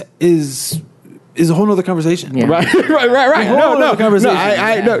is is a whole nother conversation. Yeah. Right. No, conversation.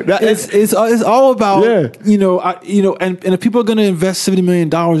 It's all about and if people are going to invest $70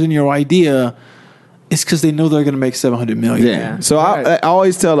 million in your idea, it's because they know they're going to make $700 million. Yeah. So I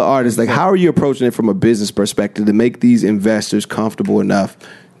always tell the artists, like, how are you approaching it from a business perspective to make these investors comfortable enough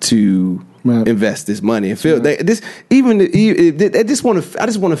to invest this money and feel I just want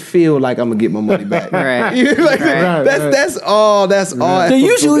to feel like I'm gonna get my money back. Right. That's all. They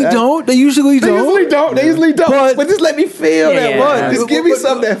usually don't. They usually don't. But just let me feel that way. Just give me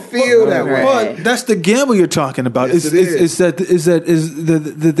something that feel that way. But that's the gamble you're talking about. Yes, Is that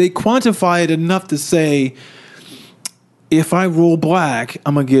they quantify it enough to say, if I roll black,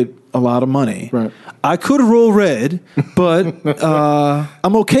 I'm gonna get a lot of money. Right. I could roll red, but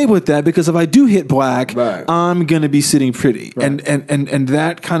I'm okay with that because if I do hit black, I'm gonna be sitting pretty. Right. And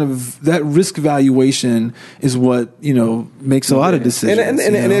that kind of that risk valuation is what makes a lot of decisions.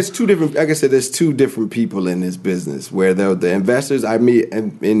 And there's two different. Like I said, there's two different people in this business where the investors I meet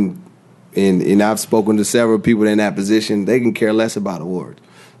and I've spoken to several people in that position. They can care less about awards.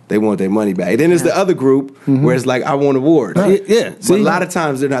 They want their money back. And then there's the other group where it's like, I want awards. Right. Yeah. But a lot of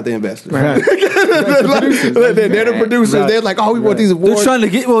times they're not the investors. Right. They're the producers. Right. They're like, oh, we want these awards. They're trying to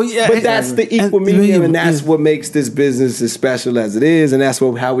get, but that's the equal medium, and that's what makes this business as special as it is, and that's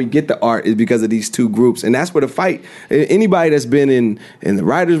how we get the art is because of these two groups. And that's where the fight, anybody that's been in the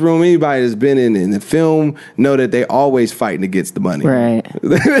writer's room, anybody that's been in the film, know that they always fighting against the money. Right.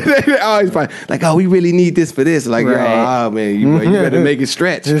 They always fight. Like, oh, we really need this for this. Like, oh, man, you better make it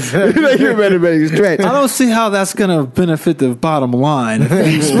stretch. You better make it stretch. I don't see how that's going to benefit the bottom line.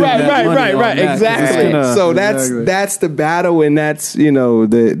 Right. Exactly. So that's the battle, and that's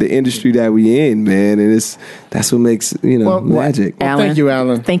the industry that we in, man, and that's what makes magic. Alan, thank you,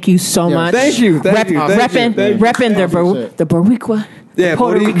 Alan. Thank you so much. Thank you. Repping the Boricua. Yeah,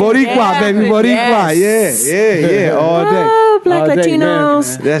 Boricua, baby, Boricua. Yeah, all day. Black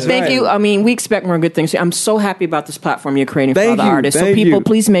Latinos. That's Thank right. you. I mean, we expect more good things. I'm so happy about this platform you're creating for all the artists. So Thank people, you.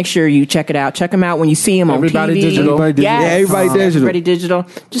 please make sure you check it out. Check them out when you see them on Everybody TV. Digital. Everybody Digital. Yes. Yeah, Everybody Digital. Everybody Digital.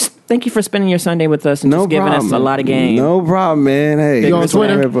 Just thank you for spending your Sunday with us and just giving us a lot of game. No problem, man. Hey, You on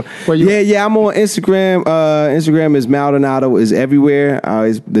Twitter? Yeah, I'm on Instagram. Instagram is Maldonado is everywhere.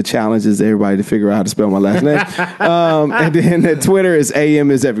 The challenge is everybody to figure out how to spell my last name. And then Twitter is AM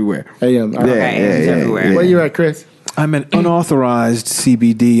is everywhere. AM. All right. Okay, it's everywhere. Where you at, Chris? I'm an unauthorized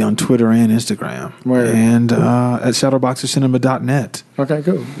CBD on Twitter and Instagram. Where? And at shadowboxercinema.net. Okay,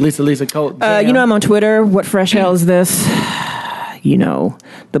 cool. Lisa Colt. I'm on Twitter. What fresh hell is this?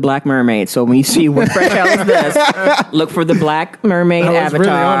 The Black Mermaid. So when you see what fresh hell is this, look for the Black Mermaid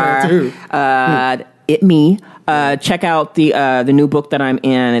avatar. Really on there too. Me. Check out the new book that I'm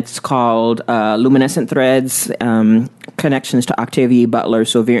in. It's called Luminescent Threads, Connections to Octavia Butler.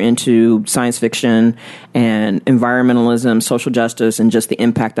 So if you're into science fiction and environmentalism, social justice, and just the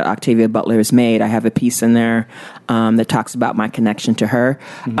impact that Octavia Butler has made, I have a piece in there that talks about my connection to her.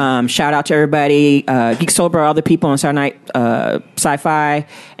 Mm-hmm. Shout out to everybody, Geek Sober, all the people on Saturday Night Sci-Fi,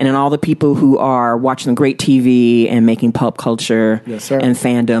 and then all the people who are watching great TV and making pulp culture and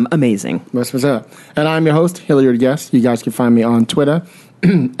fandom amazing. That's what's up. And I'm your host, Hilliard Guest. You guys can find me on Twitter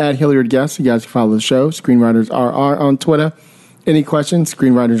at Hilliard Guest. You guys can follow the show, Screenwriters RR on Twitter. Any questions,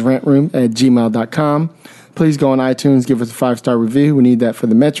 screenwritersrantroom@gmail.com. Please go on iTunes, give us a 5-star review. We need that for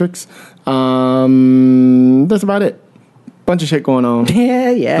the metrics. That's about it. Bunch of shit going on.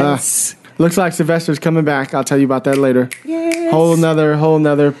 Yeah, yes. Looks like Sylvester's coming back. I'll tell you about that later. Yes. Whole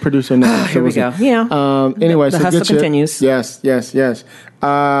nother producer now. Here we go. Anyway, the so hustle good shit. continues. Yes.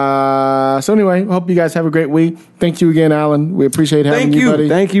 So anyway, hope you guys have a great week. Thank you again, Alan. We appreciate having you, buddy.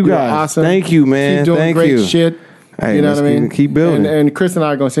 Thank you, guys. You're awesome. Thank you, man. Keep doing Thank great you. shit. Hey, you know what I mean? Keep building. And Chris and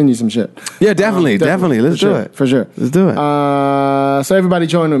I are going to send you some shit. Yeah, definitely. Let's do it. For sure. Let's do it. So everybody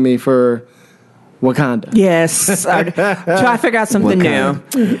join with me for Wakanda. Yes. Try to figure out something new.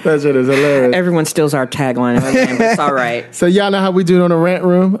 That shit is hilarious. Everyone steals our tagline. It's all right. So y'all know how we do it on the Rant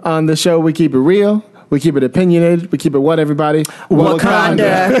Room. On the show, we keep it real. We keep it opinionated. We keep it what, everybody?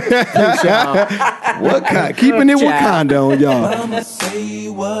 Wakanda. Peace, y'all. Wakanda. Keeping it Wakanda on y'all. I'ma say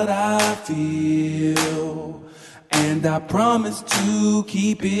what I feel, and I promise to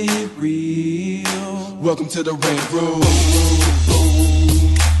keep it real. Welcome to the Rant Room.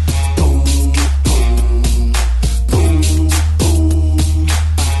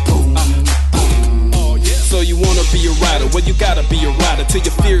 So you wanna be a rider? well you gotta be a rider till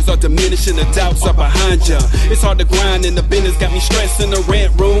your fears are diminished and the doubts are behind ya. It's hard to grind and the business got me stressed in the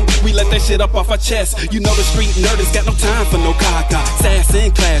rent room. We let that shit up off our chest. You know the street nerd has got no time for no caca. Sass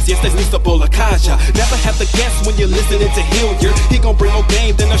in class, yes that's Mr. Bolakaja. Never have to guess when you're listening to Hilliard. He gon' bring more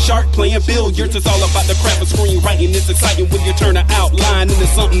game than a shark playing billiards. It's all about the craft of screenwriting. It's exciting when you turn an outline into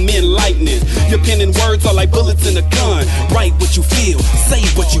something enlightening. Your pen and words are like bullets in a gun. Write what you feel, say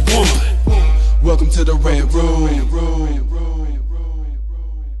what you want. Welcome to the Red Room.